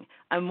kind of thing.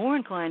 I'm more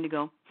inclined to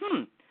go,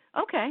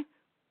 okay,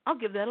 I'll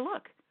give that a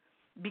look,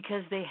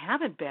 because they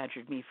haven't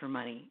badgered me for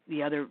money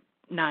the other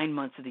 9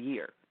 months of the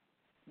year.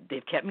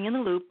 They've kept me in the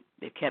loop,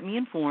 they've kept me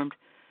informed,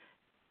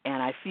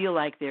 and I feel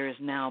like there is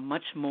now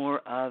much more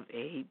of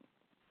a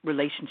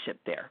relationship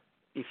there,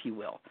 if you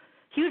will.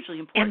 Hugely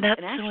important. And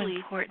that's actually,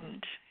 so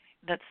important.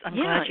 I'm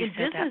glad you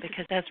said that,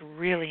 because that's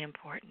really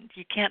important.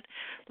 You can't,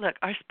 look,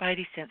 our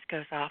spidey sense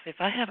goes off. If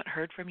I haven't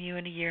heard from you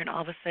in a year and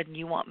all of a sudden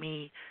you want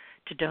me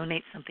to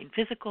donate something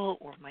physical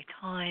or my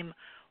time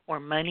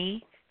or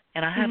money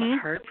and I haven't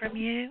heard from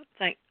you, it's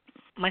like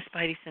my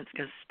spidey sense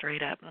goes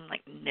straight up. And I'm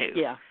like, no.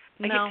 Yeah.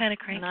 I get kind of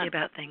cranky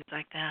about things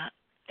like that.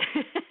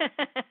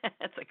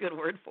 That's a good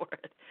word for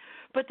it.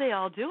 But they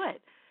all do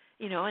it,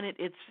 and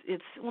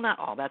it's well, not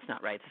all, that's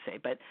not right to say,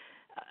 but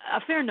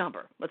a fair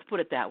number, let's put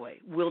it that way,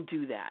 will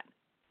do that.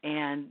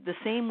 And the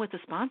same with the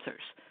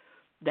sponsors.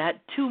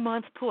 That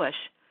 2-month push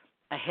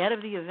ahead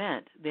of the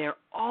event, they're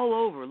all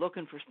over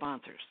looking for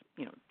sponsors,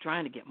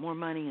 trying to get more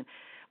money.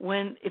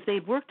 And if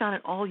they've worked on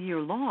it all year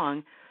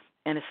long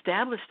and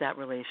established that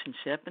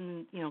relationship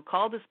and,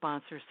 called the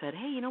sponsor, said,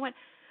 hey, you know what,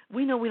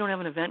 we know we don't have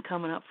an event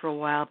coming up for a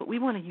while, but we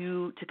want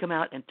you to come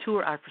out and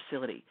tour our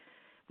facility.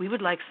 We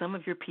would like some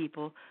of your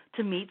people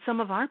to meet some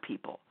of our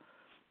people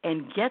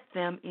and get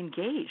them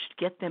engaged,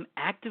 get them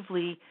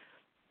actively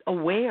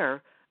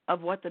aware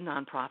of what the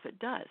nonprofit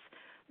does.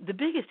 The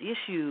biggest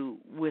issue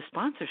with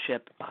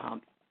sponsorship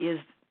is,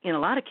 in a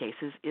lot of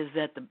cases, is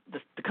that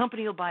the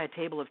company will buy a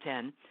table of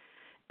 10,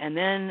 and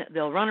then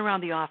they'll run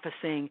around the office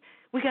saying,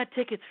 we got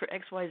tickets for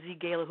XYZ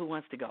Gala, who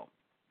wants to go?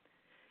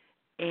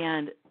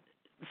 And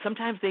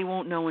sometimes they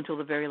won't know until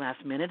the very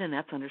last minute, and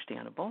that's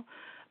understandable.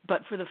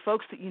 But for the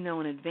folks that you know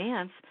in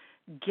advance,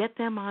 get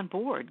them on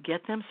board.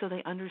 Get them so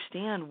they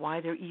understand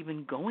why they're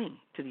even going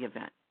to the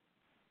event.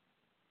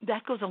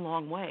 That goes a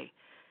long way.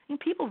 And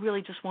people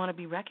really just want to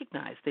be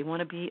recognized. They want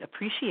to be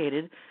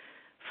appreciated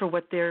for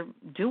what they're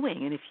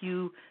doing. And if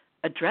you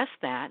address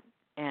that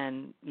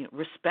and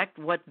respect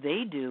what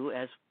they do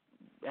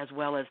as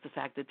well as the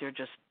fact that they're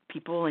just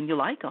people and you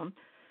like them,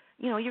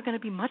 you're going to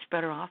be much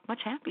better off,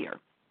 much happier.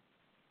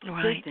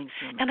 Right.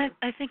 And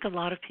I think a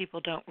lot of people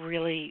don't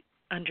really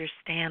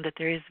understand that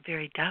there is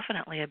very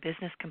definitely a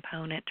business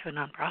component to a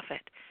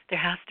nonprofit. There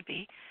has to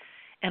be.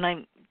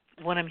 And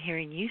what I'm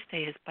hearing you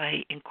say is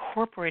by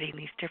incorporating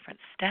these different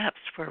steps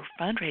for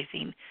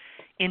fundraising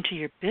into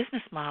your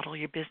business model,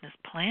 your business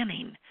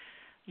planning,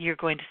 you're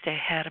going to stay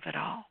ahead of it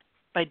all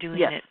by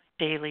doing it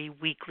daily,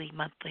 weekly,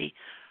 monthly,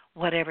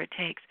 whatever it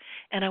takes.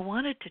 And I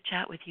wanted to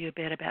chat with you a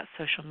bit about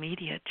social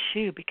media,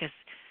 too, because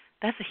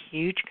that's a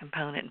huge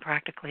component in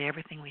practically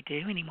everything we do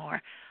anymore.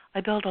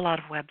 I build a lot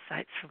of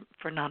websites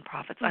for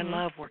nonprofits. I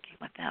love working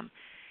with them.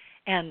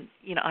 And,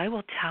 I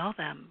will tell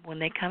them when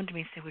they come to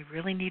me and say, we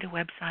really need a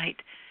website.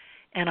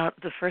 And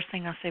the first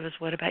thing I'll say was,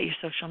 what about your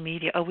social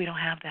media? Oh, we don't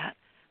have that.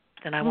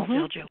 Then I won't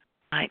build you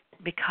a website,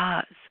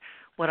 because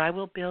what I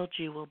will build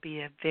you will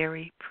be a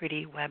very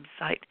pretty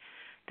website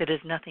that is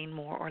nothing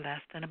more or less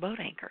than a boat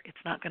anchor. It's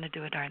not going to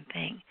do a darn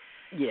thing.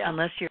 Yeah.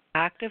 Unless you're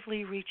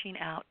actively reaching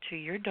out to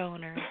your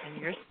donors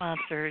and your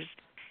sponsors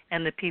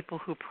and the people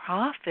who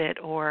profit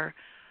or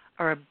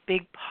are a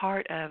big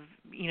part of,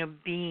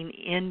 being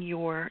in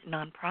your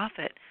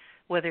nonprofit,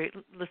 whether,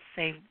 let's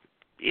say,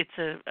 it's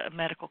a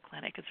medical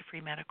clinic, it's a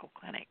free medical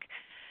clinic.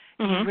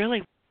 You really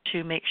want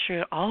to make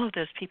sure all of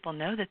those people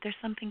know that there's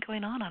something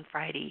going on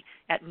Friday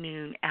at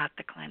noon at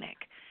the clinic.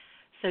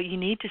 So you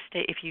need to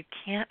stay, if you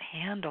can't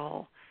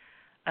handle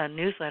a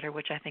newsletter,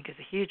 which I think is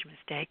a huge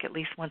mistake, at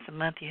least once a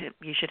month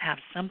you should have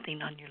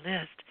something on your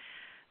list.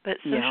 But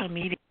social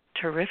media is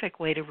a terrific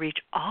way to reach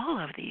all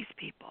of these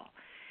people.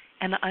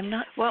 And I'm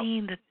not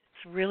seeing that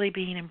it's really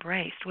being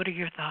embraced. What are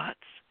your thoughts?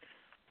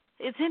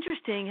 It's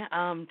interesting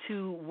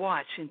to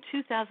watch. In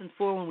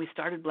 2004, when we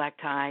started Black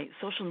Tie,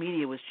 social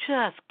media was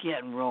just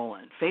getting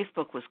rolling.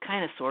 Facebook was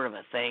kind of sort of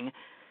a thing,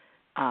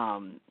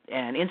 and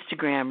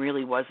Instagram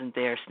really wasn't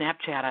there.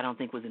 Snapchat, I don't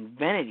think, was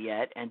invented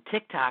yet, and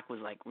TikTok was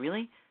like,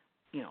 really?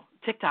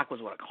 TikTok was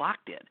what a clock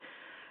did.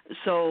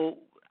 So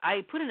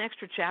I put an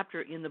extra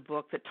chapter in the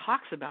book that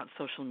talks about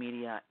social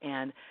media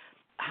and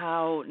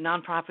how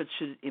nonprofits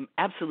should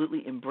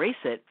absolutely embrace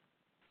it,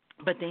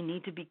 but they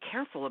need to be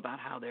careful about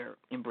how they're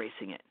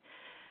embracing it.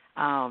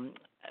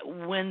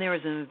 When there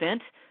is an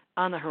event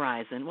on the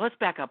horizon, let's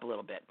back up a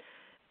little bit.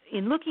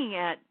 In looking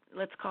at,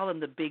 let's call them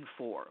the big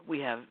four, we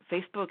have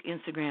Facebook,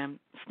 Instagram,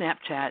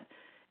 Snapchat,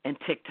 and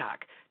TikTok.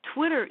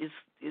 Twitter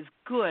is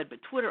good, but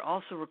Twitter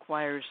also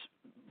requires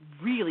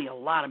really a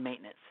lot of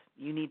maintenance.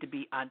 You need to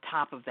be on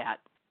top of that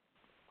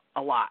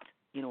a lot.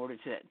 in order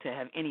to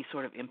have any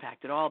sort of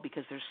impact at all,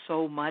 because there's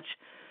so much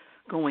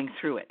going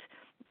through it.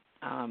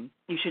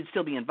 You should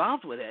still be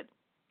involved with it,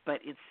 but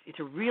it's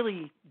to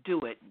really do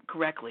it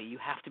correctly, you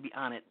have to be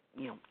on it,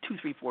 2,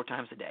 3, 4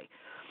 times a day.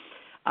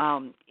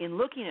 In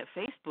looking at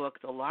Facebook,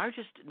 the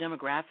largest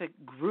demographic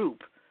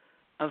group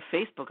of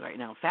Facebook right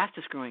now,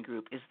 fastest growing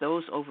group, is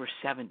those over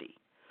 70.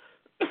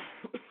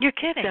 You're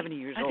kidding. 70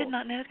 years old. I did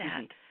not know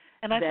that.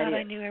 And I thought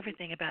I knew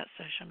everything about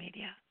social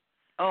media.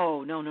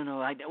 Oh, no.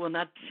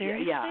 Not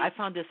seriously. Yeah, I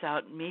found this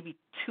out maybe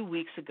 2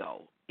 weeks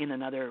ago in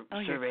another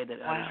survey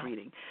that I was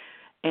reading.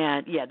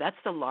 And yeah, that's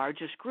the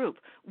largest group,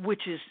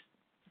 which is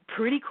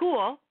pretty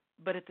cool,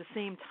 but at the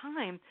same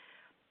time,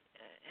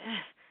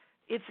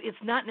 it's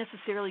not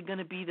necessarily going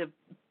to be the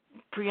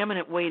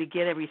preeminent way to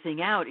get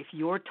everything out if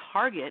your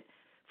target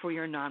for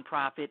your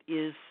nonprofit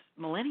is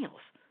millennials.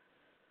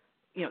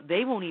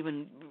 They won't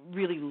even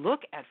really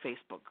look at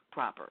Facebook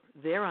proper.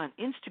 They're on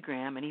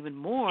Instagram and even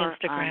more on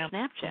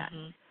Snapchat.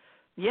 Mm-hmm.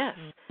 Yes.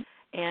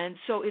 Mm-hmm. And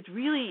so it's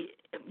really,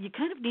 you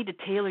kind of need to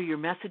tailor your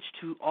message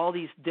to all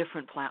these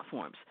different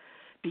platforms,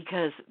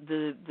 because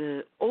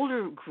the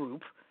older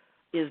group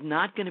is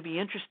not going to be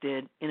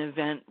interested in an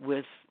event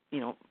with,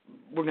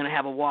 we're going to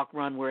have a walk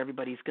run where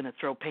everybody's going to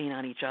throw paint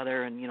on each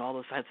other and, all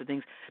those types of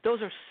things.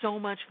 Those are so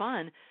much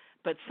fun,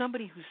 but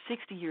somebody who's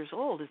 60 years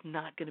old is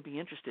not going to be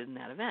interested in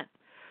that event.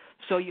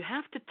 So you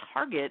have to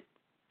target,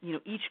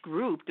 each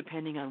group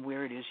depending on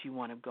where it is you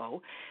want to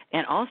go,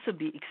 and also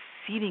be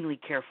exceedingly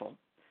careful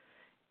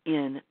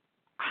in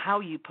how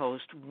you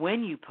post,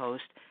 when you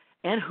post,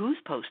 and who's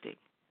posting.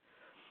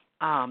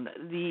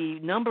 The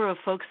number of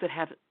folks that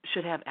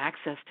should have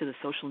access to the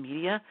social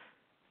media,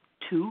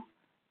 2,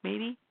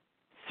 maybe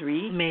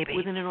 3, maybe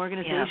within an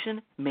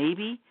organization,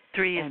 maybe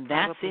 3 is and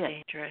probably that's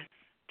it. Dangerous.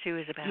 2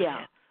 is about it.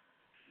 it.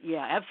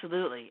 Yeah,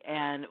 absolutely.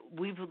 And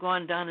we've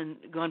gone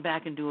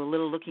back and do a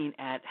little looking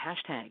at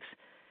hashtags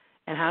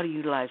and how to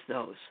utilize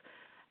those.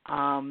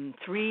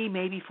 3,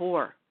 maybe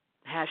 4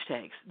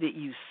 hashtags that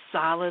you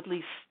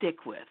solidly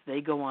stick with.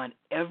 They go on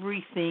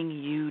everything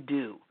you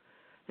do.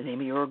 The name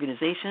of your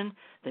organization,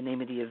 the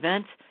name of the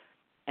event,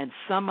 and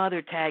some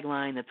other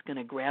tagline that's going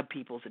to grab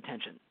people's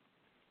attention.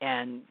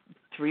 And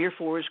 3 or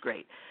 4 is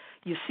great.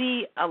 You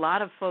see a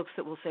lot of folks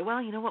that will say,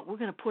 well, you know what, we're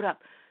going to put up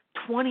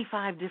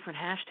 25 different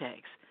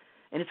hashtags,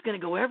 and it's going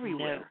to go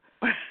everywhere.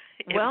 No.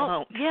 It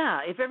won't. Yeah,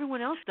 if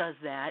everyone else does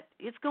that,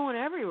 it's going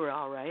everywhere,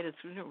 all right. It's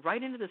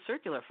right into the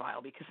circular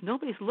file, because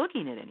nobody's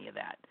looking at any of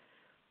that.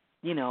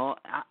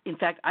 In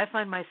fact, I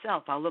find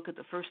myself, I'll look at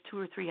the first 2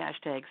 or 3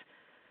 hashtags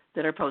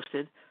that are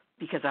posted,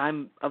 because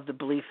I'm of the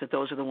belief that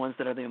those are the ones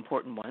that are the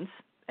important ones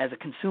as a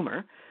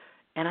consumer,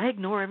 and I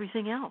ignore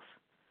everything else.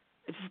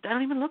 I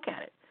don't even look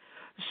at it.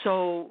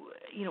 So,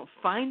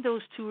 find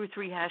those 2 or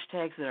 3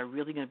 hashtags that are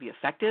really going to be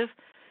effective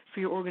for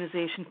your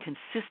organization.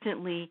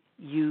 Consistently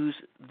use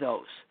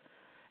those.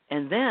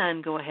 And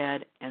then go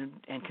ahead and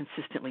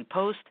consistently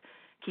post.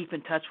 Keep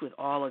in touch with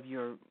all of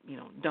your,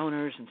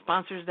 donors and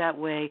sponsors that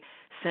way.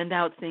 Send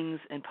out things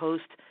and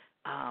post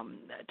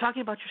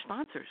talking about your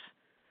sponsors.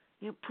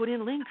 Put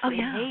in links.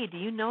 Hey, do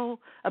you know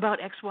about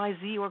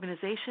XYZ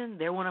organization?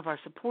 They're one of our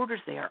supporters.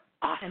 They are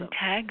awesome. And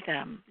tag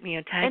them.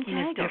 Tagging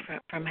is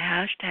different from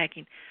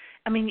hashtagging.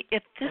 I mean,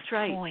 at this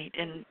point,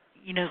 and,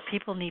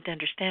 people need to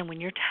understand, when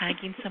you're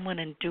tagging someone,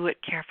 and do it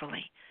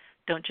carefully.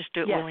 Don't just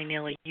do it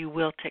willy-nilly. You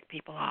will tick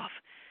people off.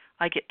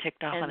 I get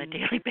ticked off on a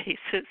daily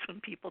basis when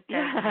people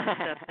tag me and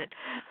stuff that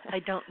I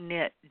don't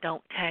knit.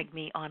 Don't tag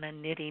me on a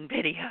knitting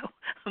video.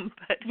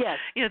 But,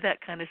 that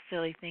kind of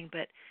silly thing.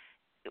 But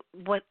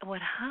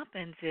what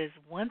happens is,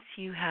 once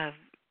you have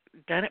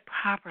done it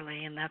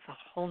properly, and that's a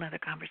whole other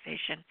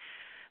conversation,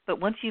 but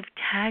once you've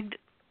tagged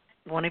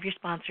one of your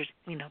sponsors,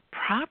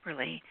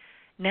 properly,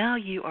 now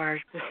you are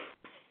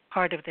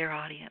part of their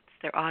audience.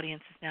 Their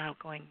audience is now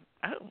going,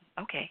 oh,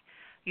 okay.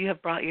 You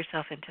have brought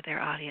yourself into their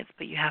audience,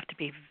 but you have to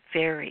be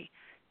very,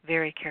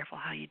 very careful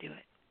how you do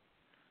it.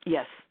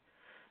 Yes.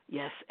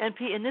 And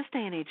in this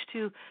day and age,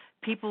 too,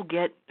 people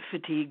get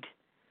fatigued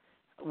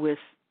with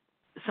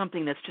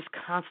something that's just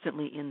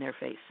constantly in their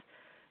face,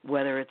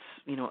 whether it's,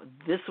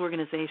 this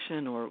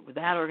organization or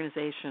that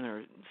organization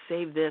or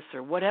save this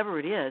or whatever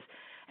it is.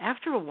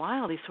 After a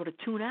while, they sort of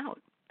tune out.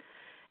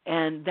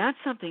 And that's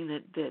something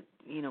that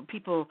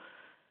people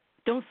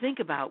don't think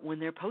about when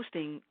they're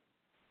posting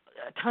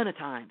a ton of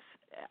times.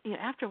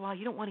 After a while,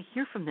 you don't want to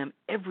hear from them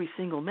every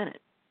single minute.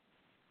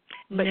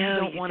 But you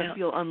don't want to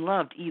feel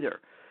unloved either.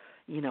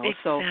 Exactly.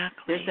 So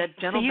there's that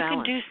gentle balance. So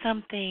you can do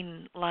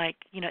something like,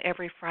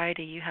 every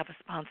Friday you have a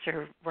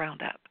sponsor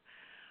roundup.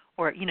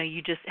 Or,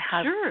 you just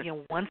have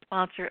one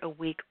sponsor a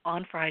week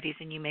on Fridays,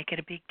 and you make it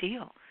a big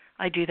deal.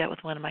 I do that with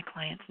one of my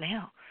clients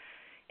now.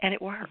 And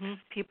it works. Mm-hmm.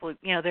 People,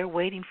 they're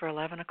waiting for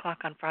 11 o'clock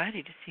on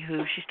Friday to see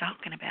who she's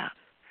talking about.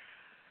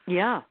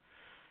 Yeah.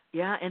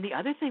 And the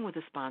other thing with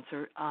a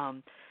sponsor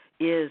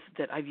is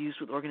that I've used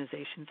with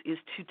organizations is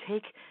to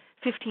take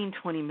 15,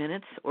 20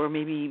 minutes, or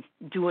maybe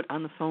do it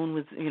on the phone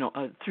with,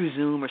 through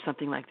Zoom or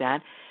something like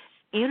that.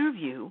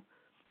 Interview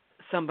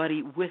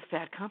somebody with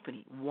that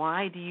company.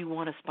 Why do you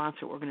want to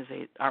sponsor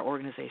our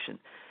organization?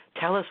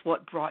 Tell us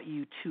what brought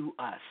you to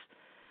us,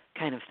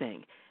 kind of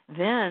thing.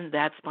 Then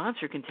that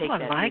sponsor can take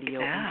that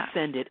video and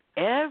send it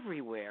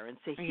everywhere and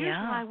say, here's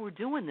why we're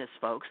doing this,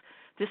 folks.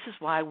 This is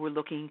why we're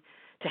looking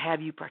to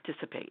have you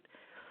participate.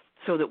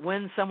 So that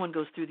when someone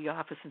goes through the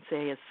office and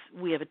says,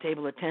 we have a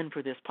table of 10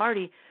 for this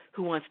party,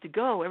 who wants to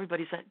go?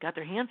 Everybody's got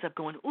their hands up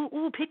going,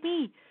 ooh, pick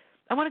me.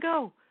 I want to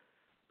go.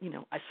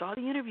 I saw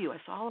the interview. I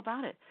saw all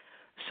about it.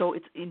 So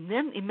it's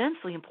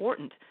immensely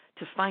important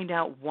to find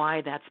out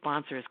why that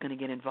sponsor is going to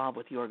get involved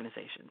with the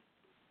organization.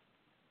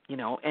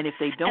 And if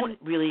they don't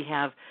really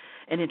have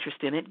an interest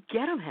in it,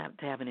 get them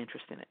to have an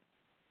interest in it.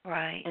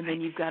 Right. And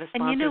then you've got a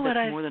sponsor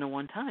that's more than a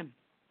one-time.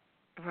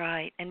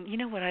 Right. And you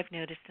know what I've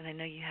noticed, and I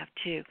know you have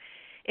too,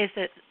 is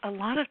that a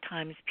lot of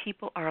times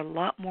people are a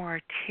lot more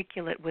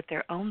articulate with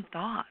their own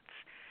thoughts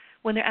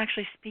when they're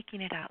actually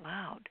speaking it out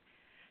loud.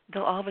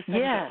 They'll all of a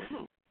sudden go,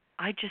 ooh,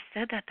 I just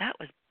said that. That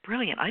was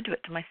brilliant. I do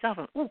it to myself.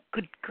 And, oh,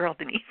 good girl,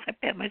 Denise. I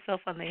pat myself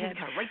on the head.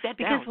 Write that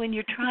because down. when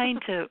you're trying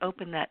to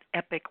open that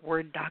epic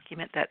Word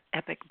document, that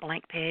epic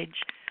blank page,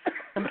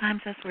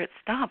 sometimes that's where it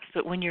stops.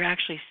 But when you're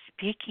actually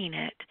speaking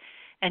it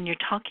and you're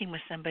talking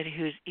with somebody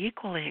who's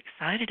equally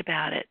excited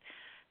about it,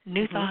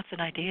 new thoughts and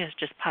ideas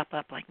just pop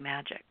up like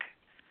magic.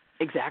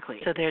 Exactly.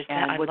 So there's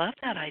that. I love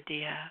that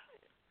idea.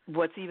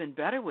 What's even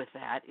better with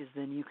that is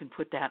then you can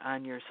put that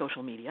on your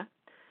social media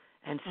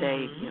and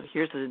say,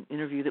 here's an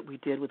interview that we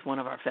did with one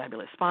of our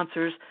fabulous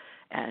sponsors,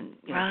 and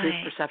his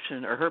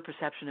perception or her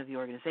perception of the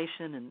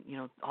organization,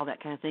 and all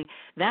that kind of thing.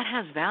 That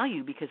has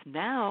value because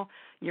now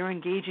you're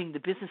engaging the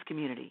business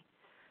community,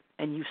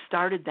 and you've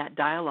started that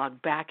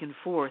dialogue back and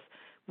forth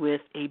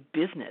with a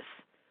business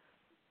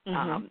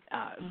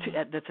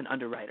that's an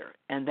underwriter,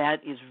 and that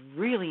is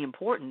really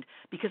important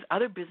because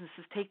other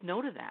businesses take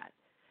note of that.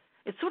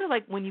 It's sort of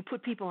like when you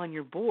put people on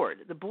your board.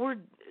 The board,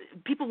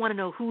 people want to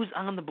know who's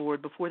on the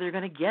board before they're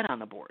going to get on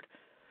the board.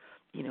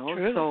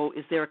 True. So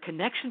is there a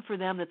connection for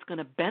them that's going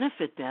to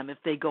benefit them if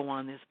they go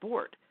on this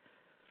board?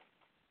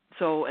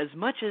 So as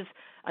much as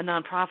a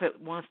nonprofit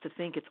wants to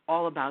think it's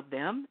all about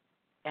them,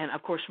 and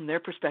of course from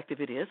their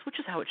perspective it is, which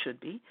is how it should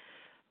be,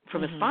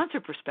 from a sponsor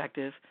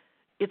perspective,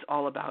 it's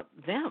all about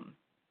them.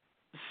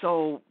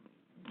 So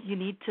you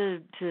need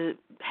to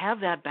have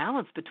that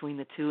balance between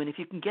the two, and if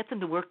you can get them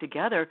to work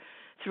together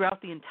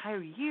throughout the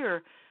entire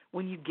year,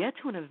 when you get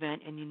to an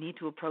event and you need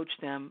to approach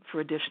them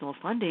for additional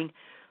funding,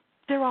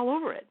 they're all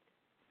over it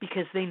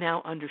because they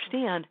now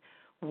understand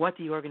what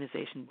the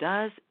organization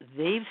does.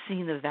 They've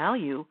seen the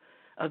value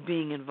of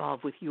being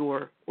involved with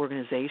your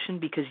organization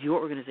because your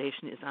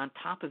organization is on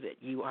top of it.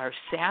 You are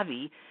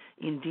savvy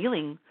in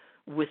dealing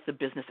with the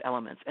business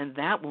elements, and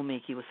that will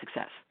make you a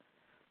success.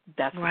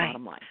 That's the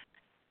bottom line.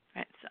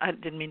 Right. So I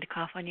didn't mean to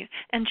cough on you.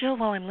 And Jill,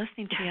 while I'm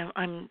listening to you,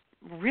 I'm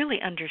really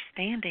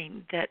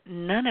understanding that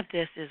none of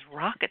this is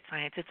rocket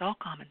science. It's all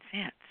common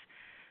sense.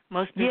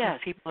 Most business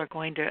people are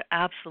going to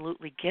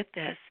absolutely get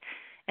this,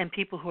 and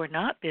people who are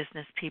not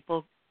business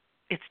people,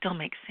 it still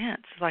makes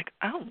sense. Like,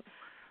 oh,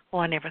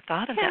 well, I never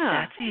thought of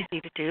that. That's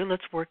easy to do.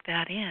 Let's work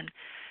that in.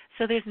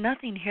 So there's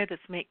nothing here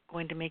that's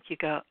going to make you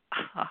go,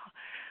 oh,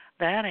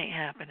 that ain't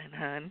happening,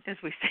 hon, as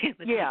we say in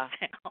the Deep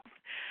South.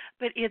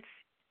 But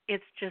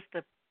it's just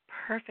the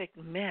perfect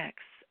mix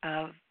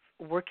of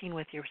working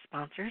with your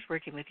sponsors,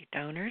 working with your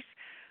donors,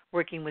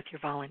 working with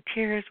your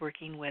volunteers,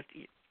 working with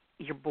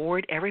your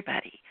board,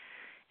 everybody.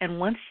 And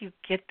once you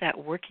get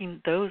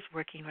those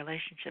working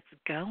relationships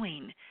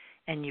going,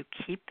 and you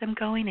keep them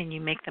going, and you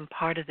make them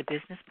part of the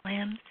business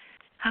plan,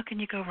 how can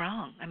you go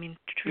wrong? I mean,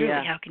 truly,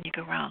 how can you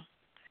go wrong?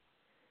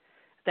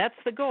 That's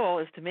the goal,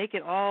 is to make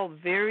it all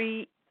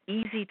very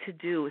easy to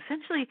do.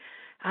 Essentially,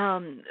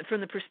 from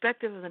the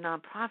perspective of the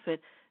nonprofit,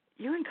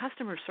 you're in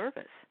customer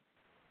service.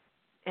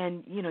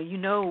 And,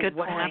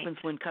 what happens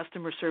when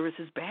customer service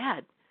is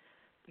bad.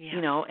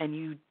 Yeah.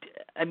 And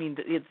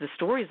the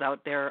stories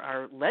out there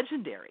are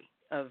legendary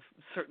of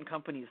certain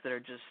companies that are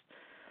just,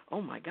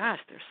 oh my gosh,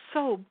 they're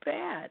so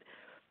bad,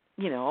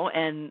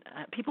 and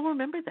people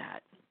remember that.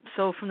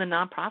 So from the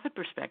nonprofit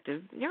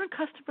perspective, you're in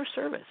customer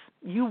service.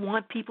 You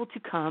want people to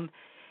come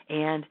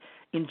and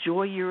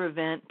enjoy your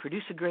event,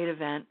 produce a great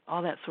event,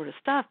 all that sort of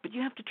stuff, but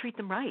you have to treat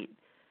them right.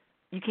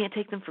 You can't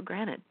take them for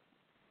granted.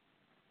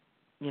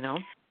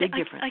 Big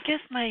difference. I guess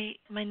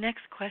my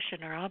next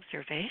question or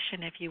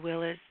observation, if you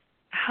will, is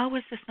how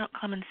was this not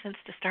common sense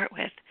to start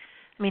with?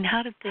 I mean,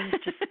 how did things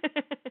just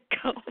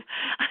go?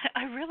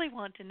 I really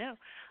want to know.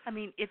 I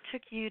mean, it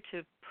took you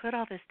to put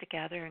all this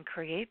together and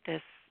create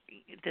this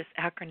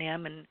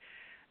acronym and,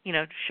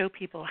 show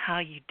people how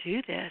you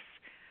do this.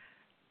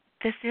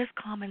 This is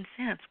common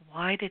sense.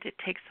 Why did it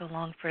take so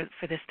long for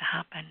this to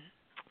happen?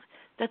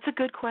 That's a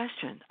good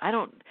question.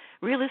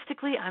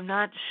 Realistically, I'm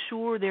not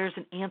sure there's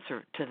an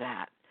answer to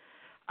that.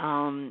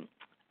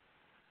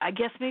 I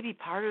guess maybe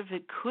part of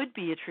it could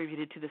be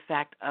attributed to the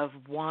fact of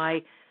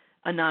why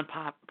a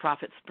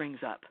nonprofit springs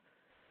up.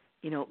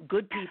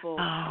 Good people,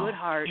 good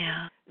heart,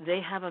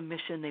 they have a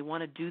mission, they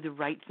want to do the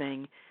right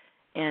thing,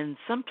 And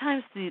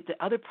sometimes the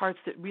other parts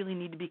that really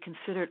need to be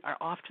considered are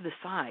off to the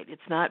side.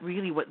 It's not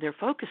really what they're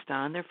focused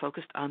on. They're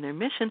focused on their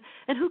mission,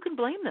 and who can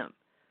blame them?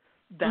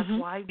 That's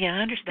why. Yeah, I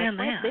understand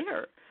that's that. Why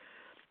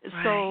it's there.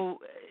 Right.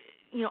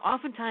 So,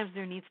 oftentimes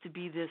there needs to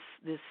be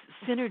this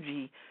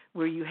synergy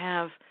where you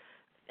have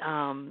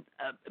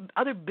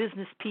other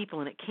business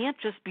people, and it can't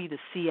just be the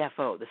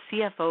CFO. The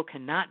CFO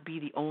cannot be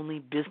the only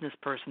business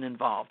person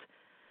involved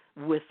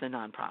with the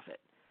nonprofit.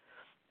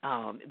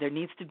 There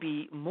needs to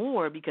be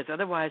more, because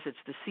otherwise it's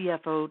the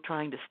CFO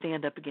trying to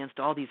stand up against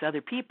all these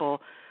other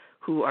people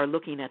who are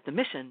looking at the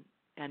mission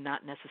and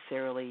not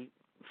necessarily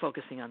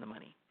focusing on the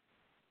money.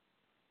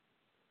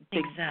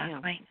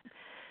 Exactly.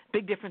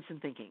 Big difference in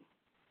thinking.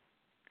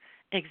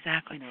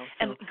 Exactly. So.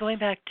 And going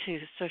back to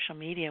social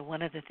media,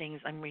 one of the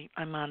things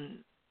I'm on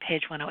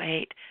page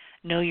 108,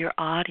 know your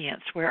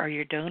audience. Where are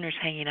your donors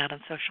hanging out on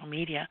social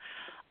media?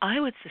 I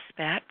would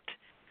suspect,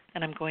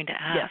 and I'm going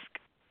to ask,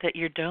 that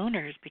your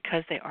donors,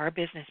 because they are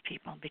business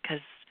people,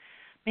 because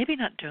maybe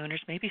not donors,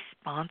 maybe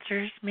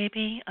sponsors,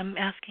 maybe I'm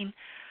asking,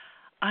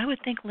 I would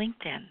think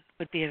LinkedIn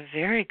would be a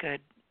very good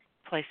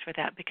place for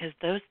that, because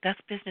that's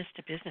business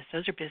to business.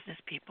 Those are business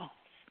people.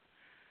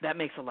 That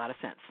makes a lot of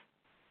sense.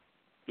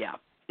 Yeah,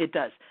 it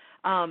does.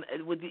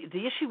 With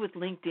the issue with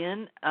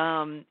LinkedIn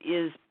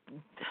is,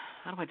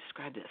 how do I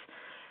describe this?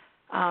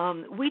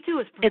 We do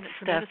a it's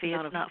tremendous stuffy.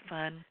 amount it's not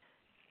fun.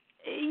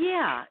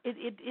 Yeah,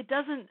 it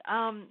doesn't.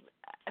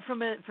 From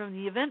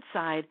the event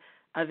side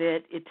of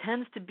it, it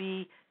tends to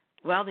be,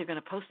 well, they're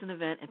going to post an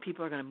event and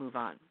people are going to move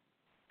on.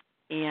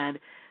 And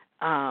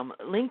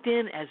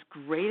LinkedIn, as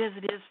great as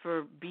it is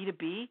for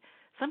B2B,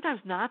 sometimes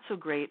not so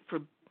great for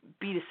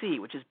B2C,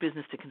 which is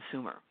business to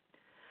consumer.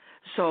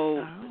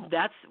 So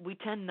we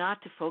tend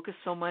not to focus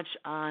so much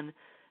on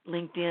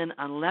LinkedIn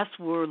unless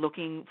we're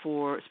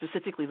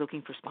specifically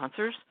looking for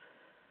sponsors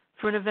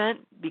for an event,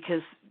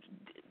 because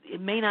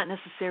it may not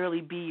necessarily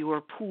be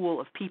your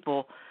pool of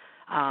people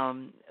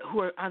who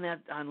are on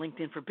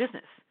LinkedIn for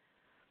business.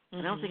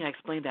 And I don't think I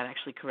explained that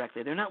actually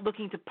correctly. They're not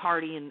looking to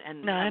party and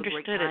have a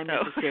great time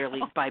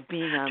necessarily by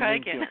being on Try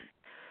LinkedIn. Again.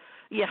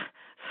 Yeah,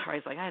 sorry,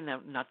 it's like I had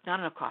not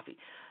enough coffee.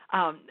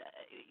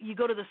 You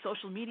go to the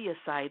social media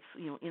sites,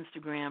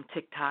 Instagram,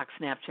 TikTok,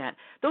 Snapchat.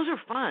 Those are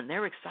fun.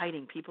 They're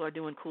exciting. People are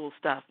doing cool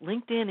stuff.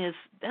 LinkedIn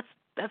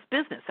that's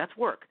business. That's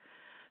work.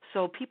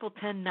 So people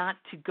tend not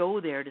to go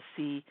there to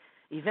see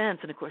events,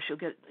 and of course you'll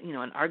get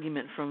an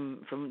argument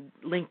from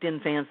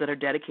LinkedIn fans that are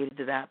dedicated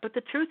to that. But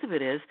the truth of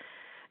it is,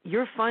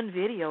 your fun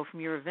video from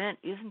your event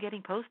isn't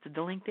getting posted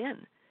to LinkedIn.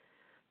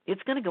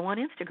 It's going to go on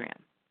Instagram.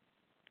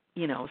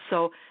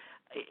 So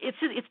it's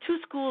two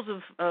schools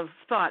of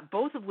thought,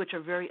 both of which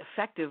are very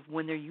effective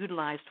when they're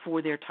utilized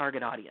for their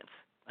target audience,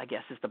 I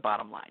guess is the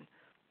bottom line.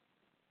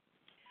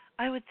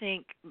 I would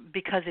think,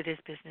 because it is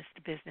business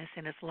to business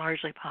and it's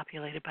largely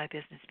populated by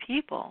business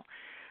people,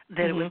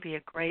 that it would be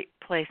a great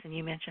place, and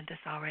you mentioned this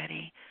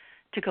already,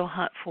 to go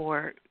hunt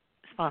for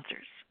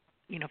sponsors,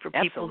 for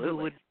people who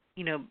would,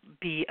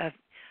 be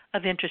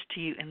of interest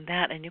to you in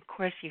that. And, of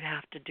course, you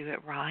have to do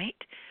it right.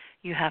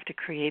 You have to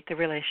create the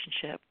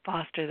relationship,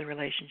 foster the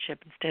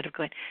relationship, instead of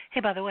going, hey,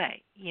 by the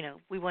way,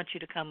 we want you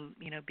to come,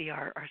 be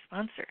our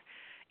sponsor.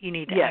 You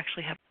need to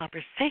actually have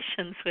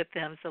conversations with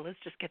them, so let's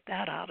just get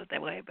that out of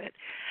the way. But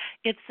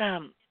it's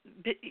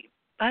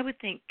I would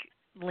think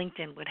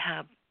LinkedIn would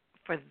have,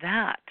 for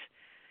that,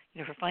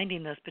 for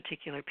finding those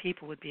particular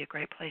people, would be a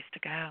great place to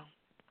go.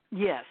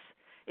 Yes,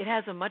 it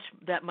has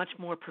much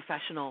more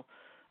professional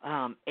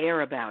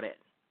air about it.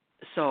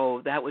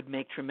 So that would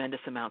make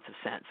tremendous amounts of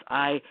sense.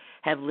 I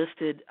have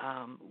listed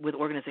with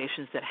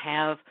organizations that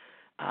have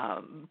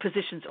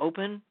positions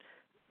open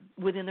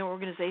within their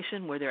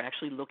organization where they're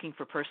actually looking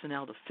for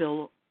personnel to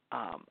fill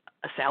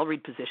a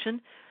salaried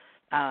position.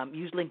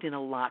 Use LinkedIn a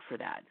lot for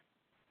that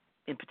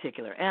in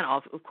particular. And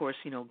of course,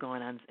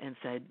 going on and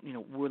said,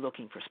 we're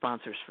looking for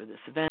sponsors for this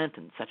event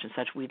and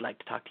such, we'd like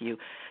to talk to you.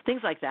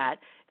 Things like that.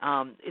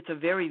 It's a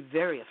very,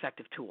 very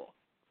effective tool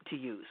to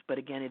use. But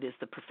again, it is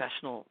the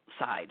professional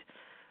side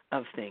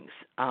of things.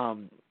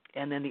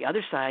 And then the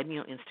other side,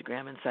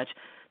 Instagram and such,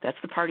 that's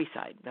the party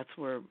side. That's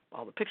where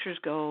all the pictures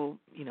go.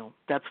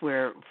 That's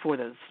where, for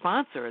the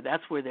sponsor,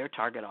 that's where their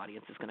target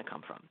audience is going to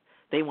come from.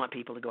 They want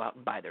people to go out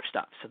and buy their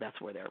stuff. So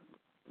that's where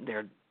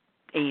their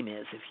aim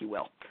is, if you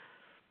will.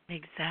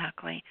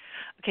 Exactly.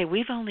 Okay,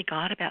 we've only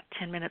got about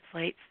 10 minutes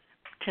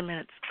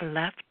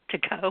left to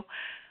go.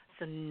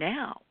 So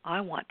now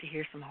I want to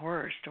hear some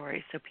horror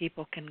stories so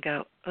people can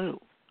go, oh,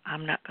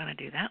 I'm not going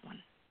to do that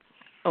one.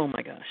 Oh,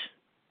 my gosh.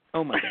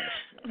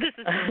 This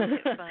is going to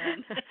get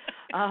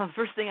fun.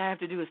 First thing I have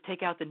to do is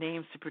take out the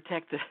names to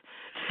protect the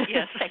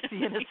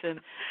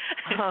innocent.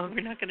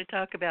 We're not going to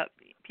talk about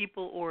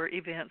people or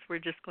events. We're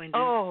just going to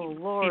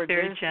Lord, be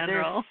very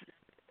general.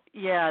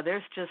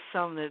 There's just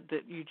some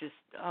that you just,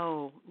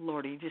 oh,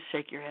 Lord, you just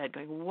shake your head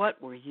going,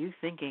 what were you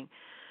thinking?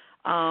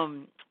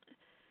 Over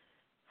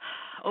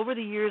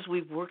the years,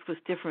 we've worked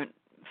with different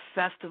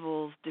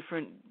festivals,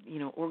 different,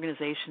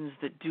 organizations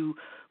that do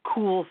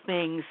cool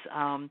things.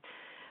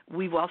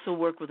 We've also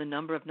worked with a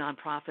number of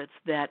nonprofits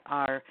that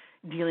are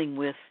dealing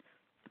with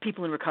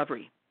people in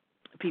recovery,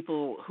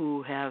 people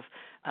who have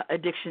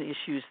addiction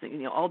issues,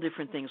 all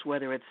different things,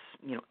 whether it's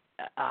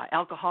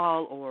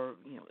alcohol or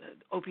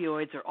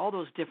opioids or all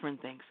those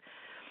different things.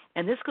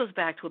 And this goes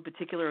back to a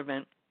particular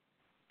event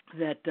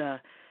that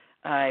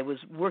I was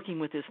working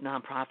with this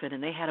nonprofit,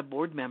 and they had a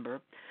board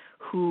member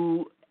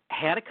who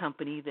had a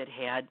company that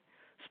had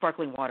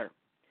sparkling water,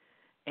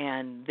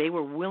 and they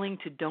were willing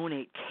to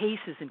donate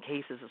cases and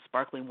cases of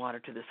sparkling water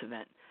to this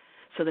event.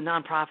 So the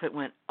nonprofit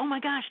went, oh my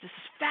gosh, this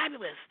is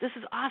fabulous. This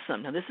is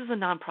awesome. Now, this is a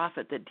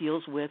nonprofit that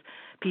deals with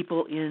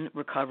people in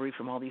recovery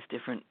from all these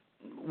different,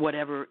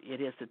 whatever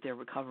it is that they're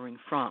recovering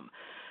from.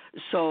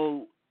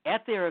 So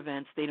at their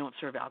events, they don't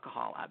serve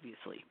alcohol,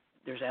 obviously.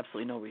 There's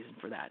absolutely no reason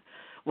for that.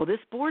 Well, this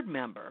board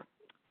member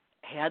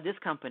had this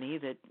company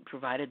that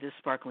provided this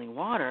sparkling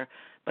water,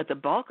 but the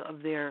bulk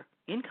of their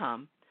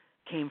income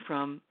came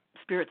from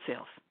spirit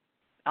sales,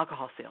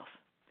 alcohol sales.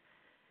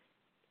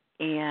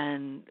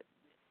 And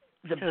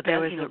the so there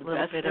was the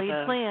best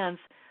laid plans,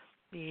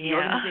 the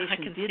organization I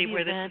can did see the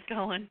where event. this is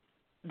going.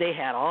 They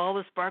had all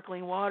the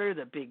sparkling water,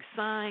 the big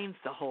signs,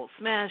 the whole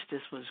smash.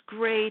 This was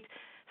great.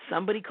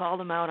 Somebody called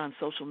them out on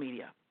social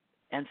media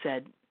and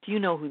said, do you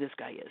know who this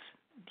guy is?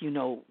 Do you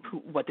know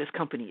what this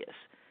company is?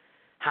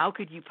 How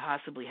could you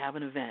possibly have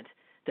an event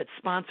that's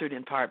sponsored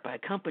in part by a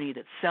company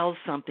that sells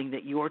something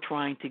that you're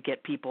trying to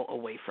get people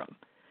away from?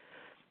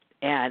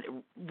 And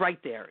right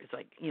there, it's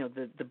like,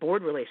 the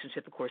board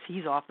relationship, of course,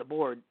 he's off the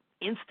board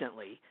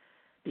instantly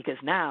because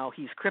now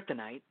he's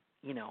kryptonite,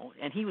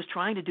 and he was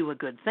trying to do a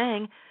good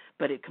thing,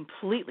 but it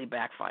completely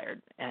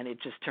backfired, and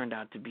it just turned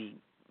out to be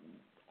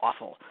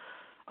awful.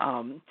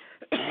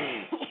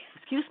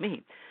 Excuse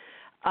me.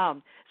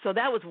 So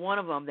that was one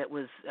of them that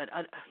was,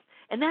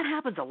 and that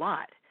happens a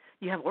lot.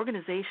 You have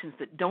organizations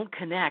that don't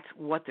connect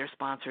what their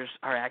sponsors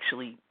are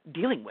actually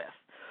dealing with.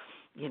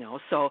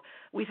 So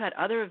we've had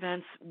other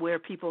events where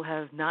people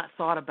have not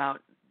thought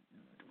about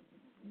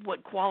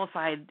what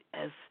qualified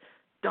as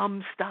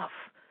dumb stuff,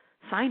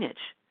 signage,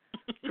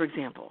 for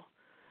example.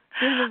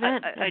 There's an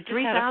event, I just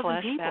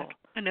 3,000 people.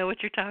 I know what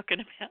you're talking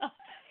about.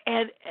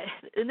 And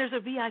there's a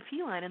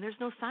VIP line, and there's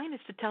no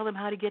signage to tell them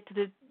how to get to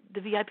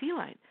the VIP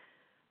line.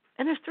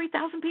 And there's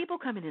 3,000 people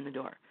coming in the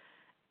door.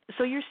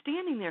 So you're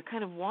standing there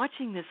kind of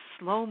watching this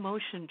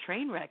slow-motion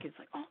train wreck. It's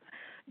like, oh,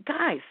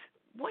 guys,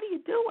 what are you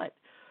doing?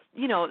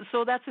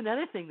 So that's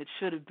another thing that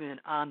should have been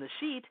on the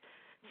sheet,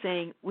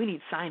 saying we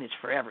need signage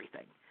for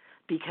everything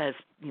because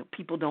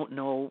people don't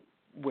know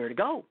where to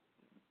go.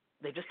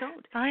 They just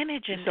don't.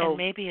 Signage and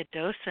maybe a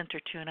docent or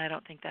two, and I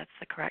don't think that's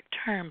the correct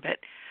term, but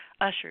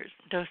ushers,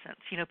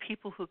 docents,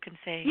 people who can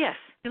say, yes,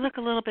 you look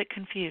a little bit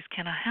confused.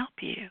 Can I help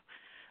you?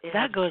 Yeah,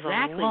 that goes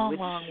exactly. a long,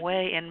 long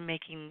way in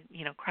making,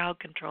 crowd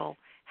control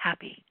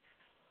happy.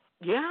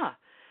 Yeah.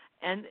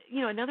 And,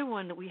 another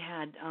one that we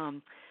had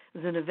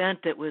was an event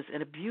that was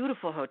at a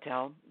beautiful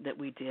hotel that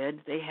we did.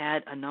 They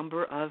had a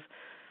number of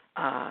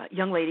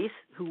young ladies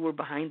who were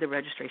behind the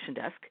registration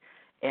desk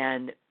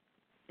and,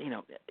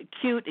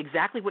 cute,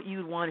 exactly what you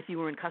would want if you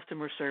were in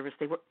customer service.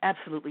 They were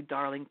absolutely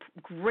darling,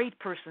 great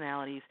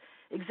personalities,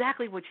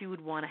 exactly what you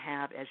would want to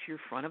have as your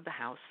front of the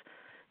house,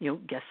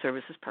 guest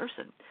services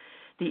person.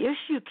 The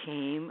issue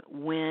came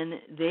when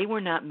they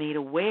were not made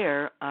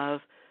aware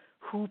of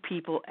who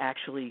people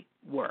actually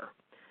were.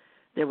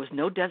 There was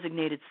no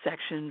designated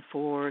section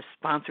for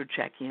sponsored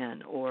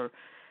check-in or,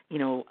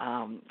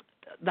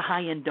 the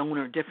high-end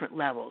donor, different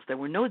levels. There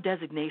were no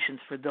designations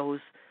for those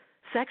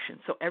sections,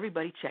 so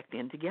everybody checked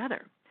in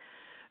together.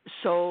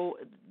 So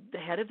the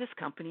head of this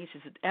company,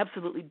 she's an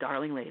absolutely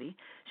darling lady.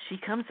 She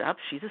comes up.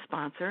 She's a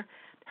sponsor.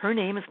 Her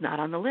name is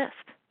not on the list.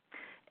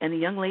 And the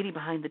young lady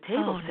behind the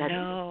table said,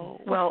 no.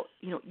 Well,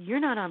 you're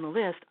not on the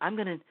list. I'm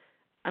going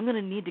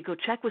to need to go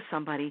check with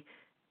somebody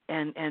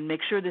and make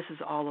sure this is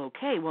all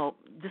okay. Well,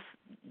 this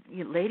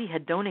lady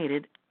had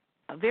donated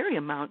a very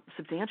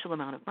substantial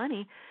amount of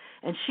money,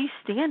 and she's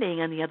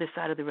standing on the other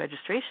side of the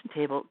registration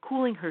table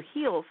cooling her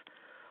heels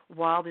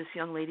while this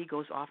young lady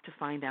goes off to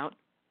find out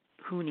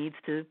who needs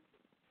to,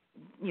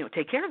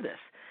 take care of this.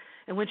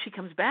 And when she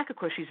comes back, of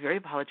course, she's very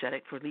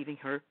apologetic for leaving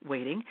her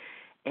waiting.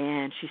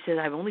 And she said,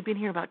 I've only been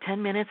here about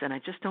 10 minutes, and I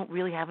just don't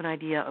really have an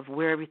idea of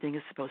where everything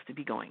is supposed to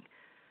be going.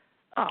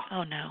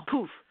 Oh no.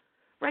 Poof,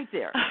 right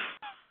there.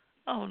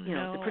 Oh,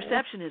 no. The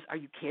perception is, are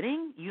you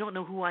kidding? You don't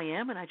know who I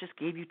am, and I just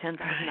gave you $10,000?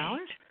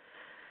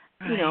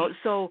 Right.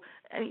 So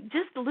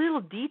just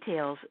little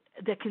details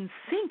that can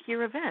sink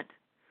your event.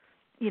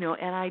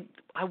 And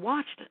I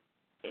watched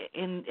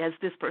as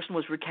this person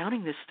was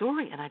recounting this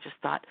story, and I just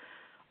thought,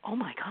 oh,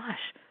 my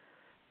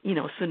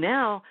gosh. So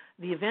now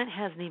the event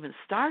hasn't even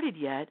started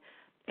yet,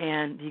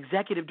 and the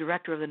executive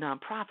director of the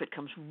nonprofit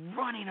comes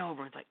running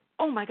over and is like,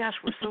 oh, my gosh,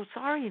 we're so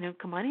sorry,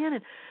 come on in.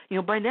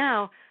 And, by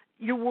now,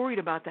 you're worried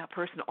about that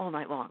person all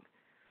night long.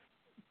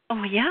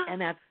 Oh, yeah.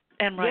 And that's,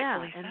 and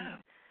rightfully so.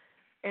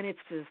 And it's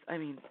just,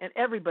 and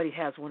everybody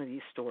has one of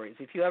these stories.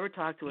 If you ever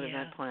talk to an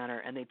event planner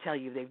and they tell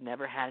you they've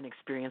never had an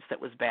experience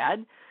that was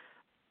bad,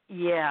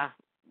 yeah,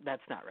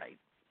 that's not right.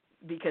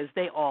 because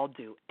they all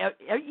do.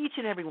 Each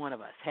and every one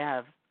of us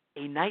have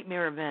a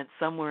nightmare event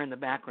somewhere in the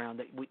background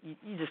that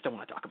you just don't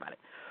want to talk about it,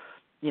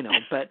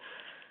 But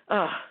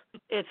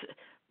it's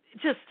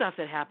just stuff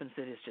that happens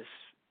that is just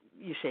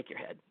you shake your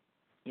head,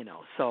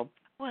 So.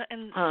 Well,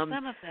 and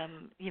some of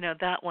them,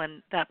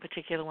 that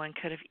particular one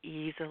could have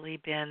easily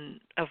been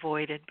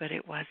avoided, but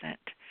it wasn't.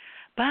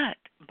 But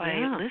by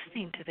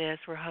listening to this,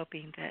 we're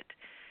hoping that,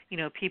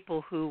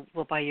 people who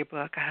will buy your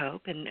book, I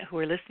hope, and who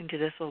are listening to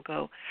this will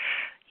go,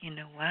 you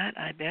know what,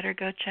 I better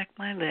go check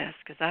my list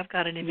because I've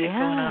got an event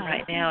going on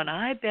right now, and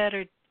I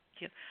better,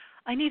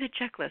 I need a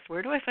checklist.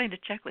 Where do I find a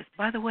checklist?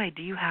 By the way,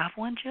 do you have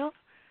one, Jill?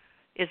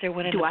 Is there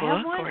one in the book? Do I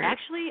have one?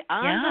 Actually,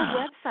 on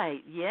the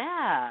website,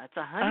 it's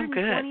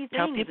 120 things.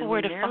 Tell people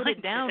where to find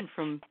it. Down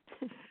from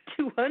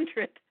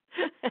 200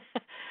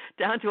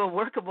 down to a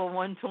workable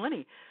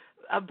 120.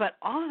 But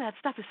all of that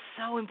stuff is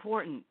so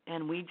important,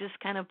 and we just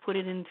kind of put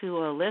it into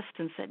a list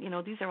and said,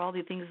 these are all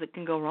the things that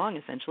can go wrong,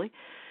 essentially.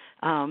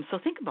 So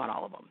think about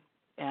all of them.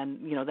 And,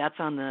 that's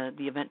on the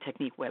Event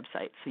Technique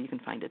website, so you can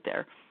find it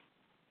there.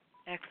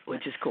 Excellent.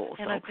 Which is cool.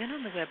 And I've been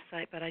on the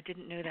website, but I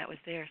didn't know that was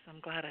there, so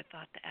I'm glad I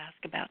thought to ask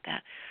about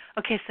that.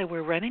 Okay, so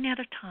we're running out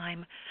of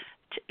time.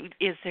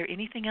 Is there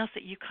anything else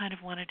that you kind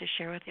of wanted to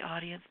share with the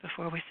audience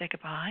before we say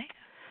goodbye?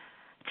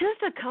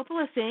 Just a couple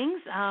of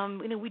things.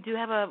 We do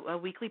have a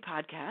weekly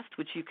podcast,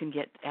 which you can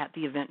get at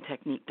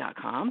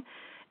theeventtechnique.com,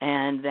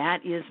 and that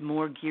is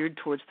more geared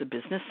towards the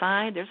business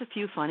side. There's a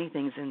few funny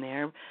things in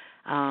there,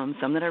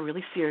 some that are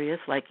really serious,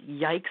 like,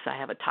 yikes, I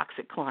have a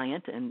toxic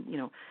client, and,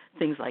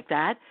 things like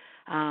that,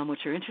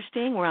 which are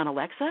interesting. We're on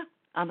Alexa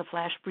on the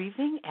Flash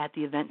Briefing at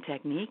the Event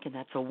Technique, and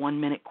that's a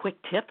 1-minute quick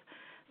tip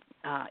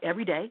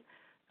every day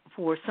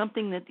for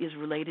something that is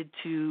related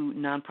to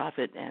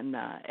nonprofit and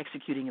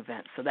executing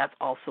events. So that's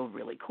also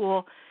really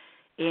cool.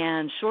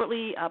 And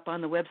shortly up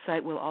on the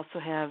website, we'll also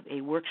have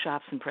a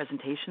workshops and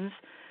presentations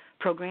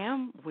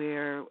program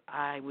where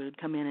I would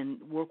come in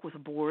and work with a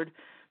board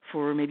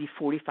for maybe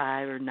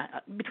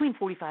between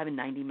 45 and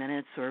 90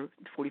 minutes or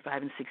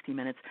 45 and 60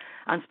 minutes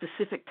on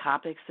specific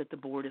topics that the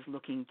board is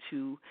looking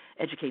to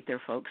educate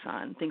their folks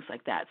on, things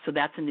like that. So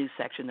that's a new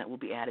section that will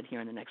be added here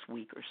in the next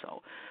week or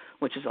so,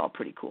 which is all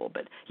pretty cool.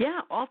 But,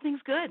 all things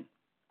good.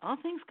 All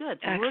things good.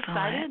 So Excellent. We're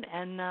excited,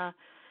 and,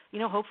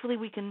 hopefully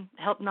we can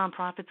help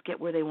nonprofits get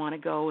where they want to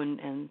go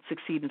and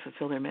succeed and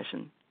fulfill their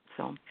mission.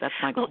 So that's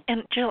my goal. Well,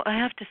 and Jill, I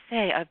have to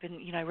say, I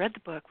read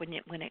the book when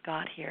it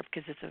got here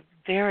because it's a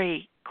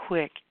very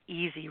quick,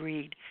 easy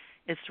read.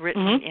 It's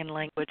written in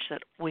language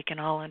that we can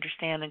all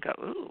understand and go,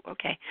 ooh,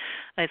 okay.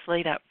 It's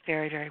laid out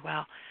very, very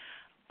well.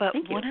 But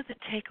one of the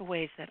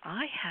takeaways that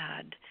I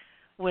had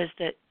was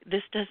that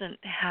this doesn't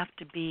have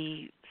to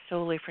be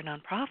solely for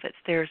nonprofits.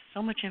 There's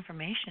so much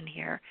information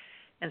here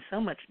and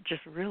so much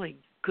just really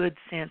good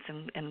sense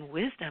and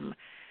wisdom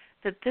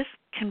that this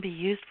can be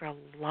used for a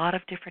lot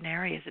of different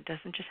areas. It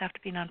doesn't just have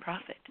to be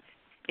nonprofit.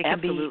 It can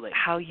be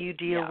how you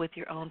deal with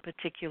your own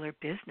particular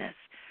business.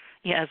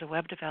 As a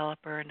web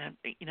developer and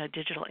a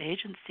digital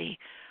agency,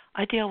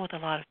 I deal with a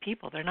lot of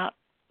people. They're not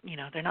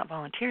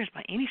volunteers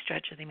by any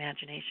stretch of the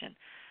imagination,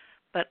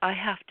 but I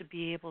have to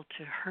be able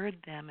to herd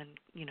them and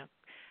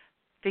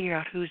figure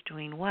out who's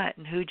doing what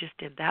and who just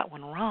did that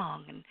one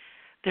wrong. And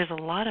there's a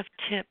lot of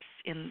tips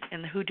in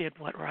the who did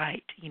what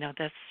right.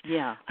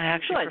 I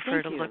actually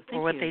prefer to look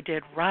for what they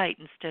did right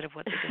instead of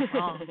what they did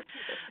wrong.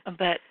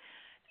 But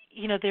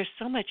there's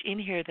so much in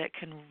here that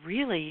can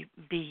really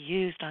be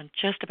used on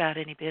just about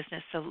any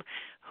business. So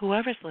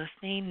whoever's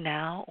listening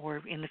now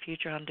or in the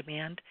future on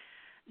demand,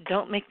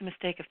 don't make the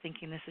mistake of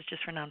thinking this is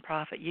just for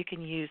nonprofit. You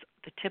can use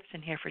the tips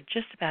in here for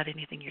just about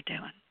anything you're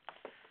doing.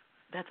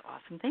 That's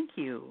awesome. Thank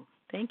you.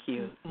 Thank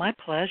you. My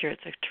pleasure.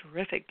 It's a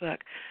terrific book.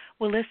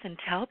 Well, listen,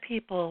 tell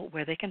people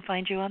where they can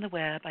find you on the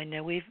web. I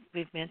know we've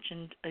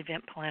mentioned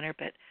Event Planner,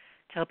 but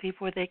tell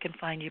people where they can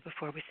find you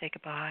before we say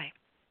goodbye.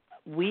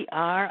 We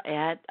are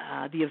at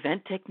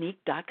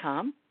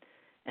theeventtechnique.com,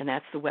 and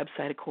that's the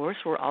website, of course.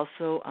 We're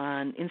also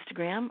on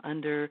Instagram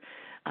under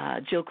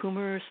Jill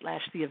Coomer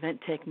 / The Event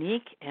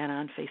Technique, and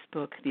on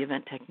Facebook, The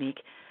Event Technique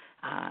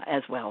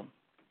as well.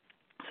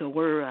 So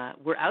we're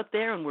out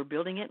there and we're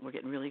building it. We're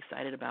getting really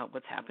excited about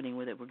what's happening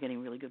with it. We're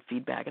getting really good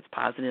feedback. It's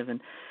positive,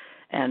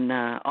 and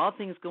all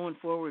things going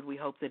forward, we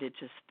hope that it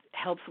just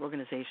helps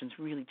organizations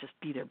really just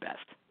be their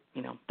best.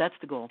 That's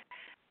the goal.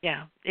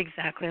 Yeah,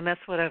 exactly, and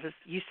that's what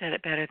you said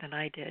it better than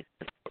I did.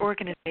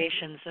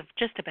 Organizations of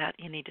just about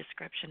any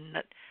description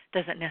that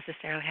doesn't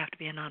necessarily have to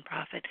be a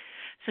nonprofit.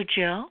 So,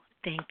 Jill,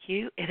 thank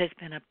you. It has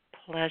been a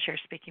pleasure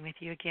speaking with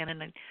you again,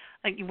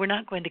 and we're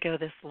not going to go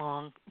this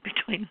long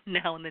between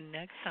now and the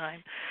next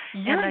time.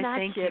 You're and not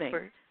thank kidding.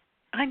 You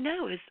I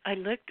know. I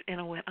looked and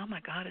I went, oh,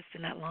 my God, it's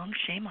been that long.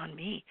 Shame on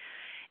me.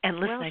 And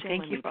listen, I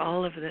thank you for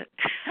all of the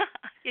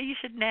 – yeah, you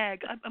should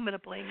nag. I'm going to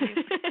blame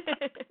you.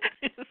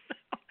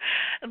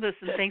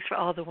 Listen, thanks for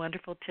all the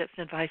wonderful tips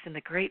and advice and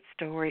the great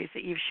stories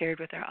that you've shared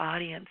with our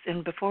audience.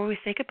 And before we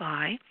say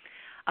goodbye,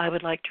 I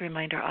would like to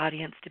remind our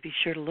audience to be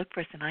sure to look for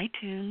us in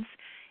iTunes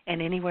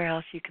and anywhere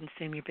else you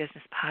consume your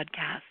business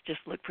podcasts. Just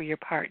look for your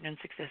Partner in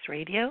Success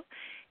Radio,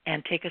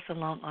 and take us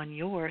along on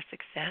your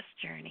success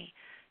journey.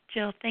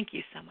 Jill, thank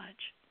you so much.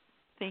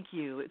 Thank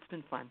you. It's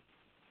been fun.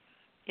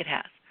 It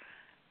has.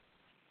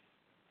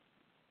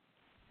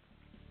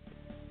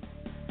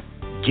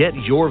 Get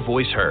your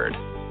voice heard.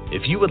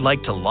 If you would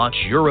like to launch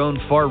your own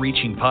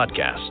far-reaching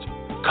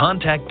podcast,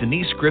 contact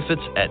Denise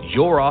Griffiths at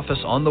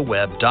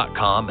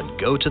yourofficeontheweb.com and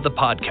go to the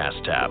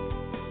podcast tab.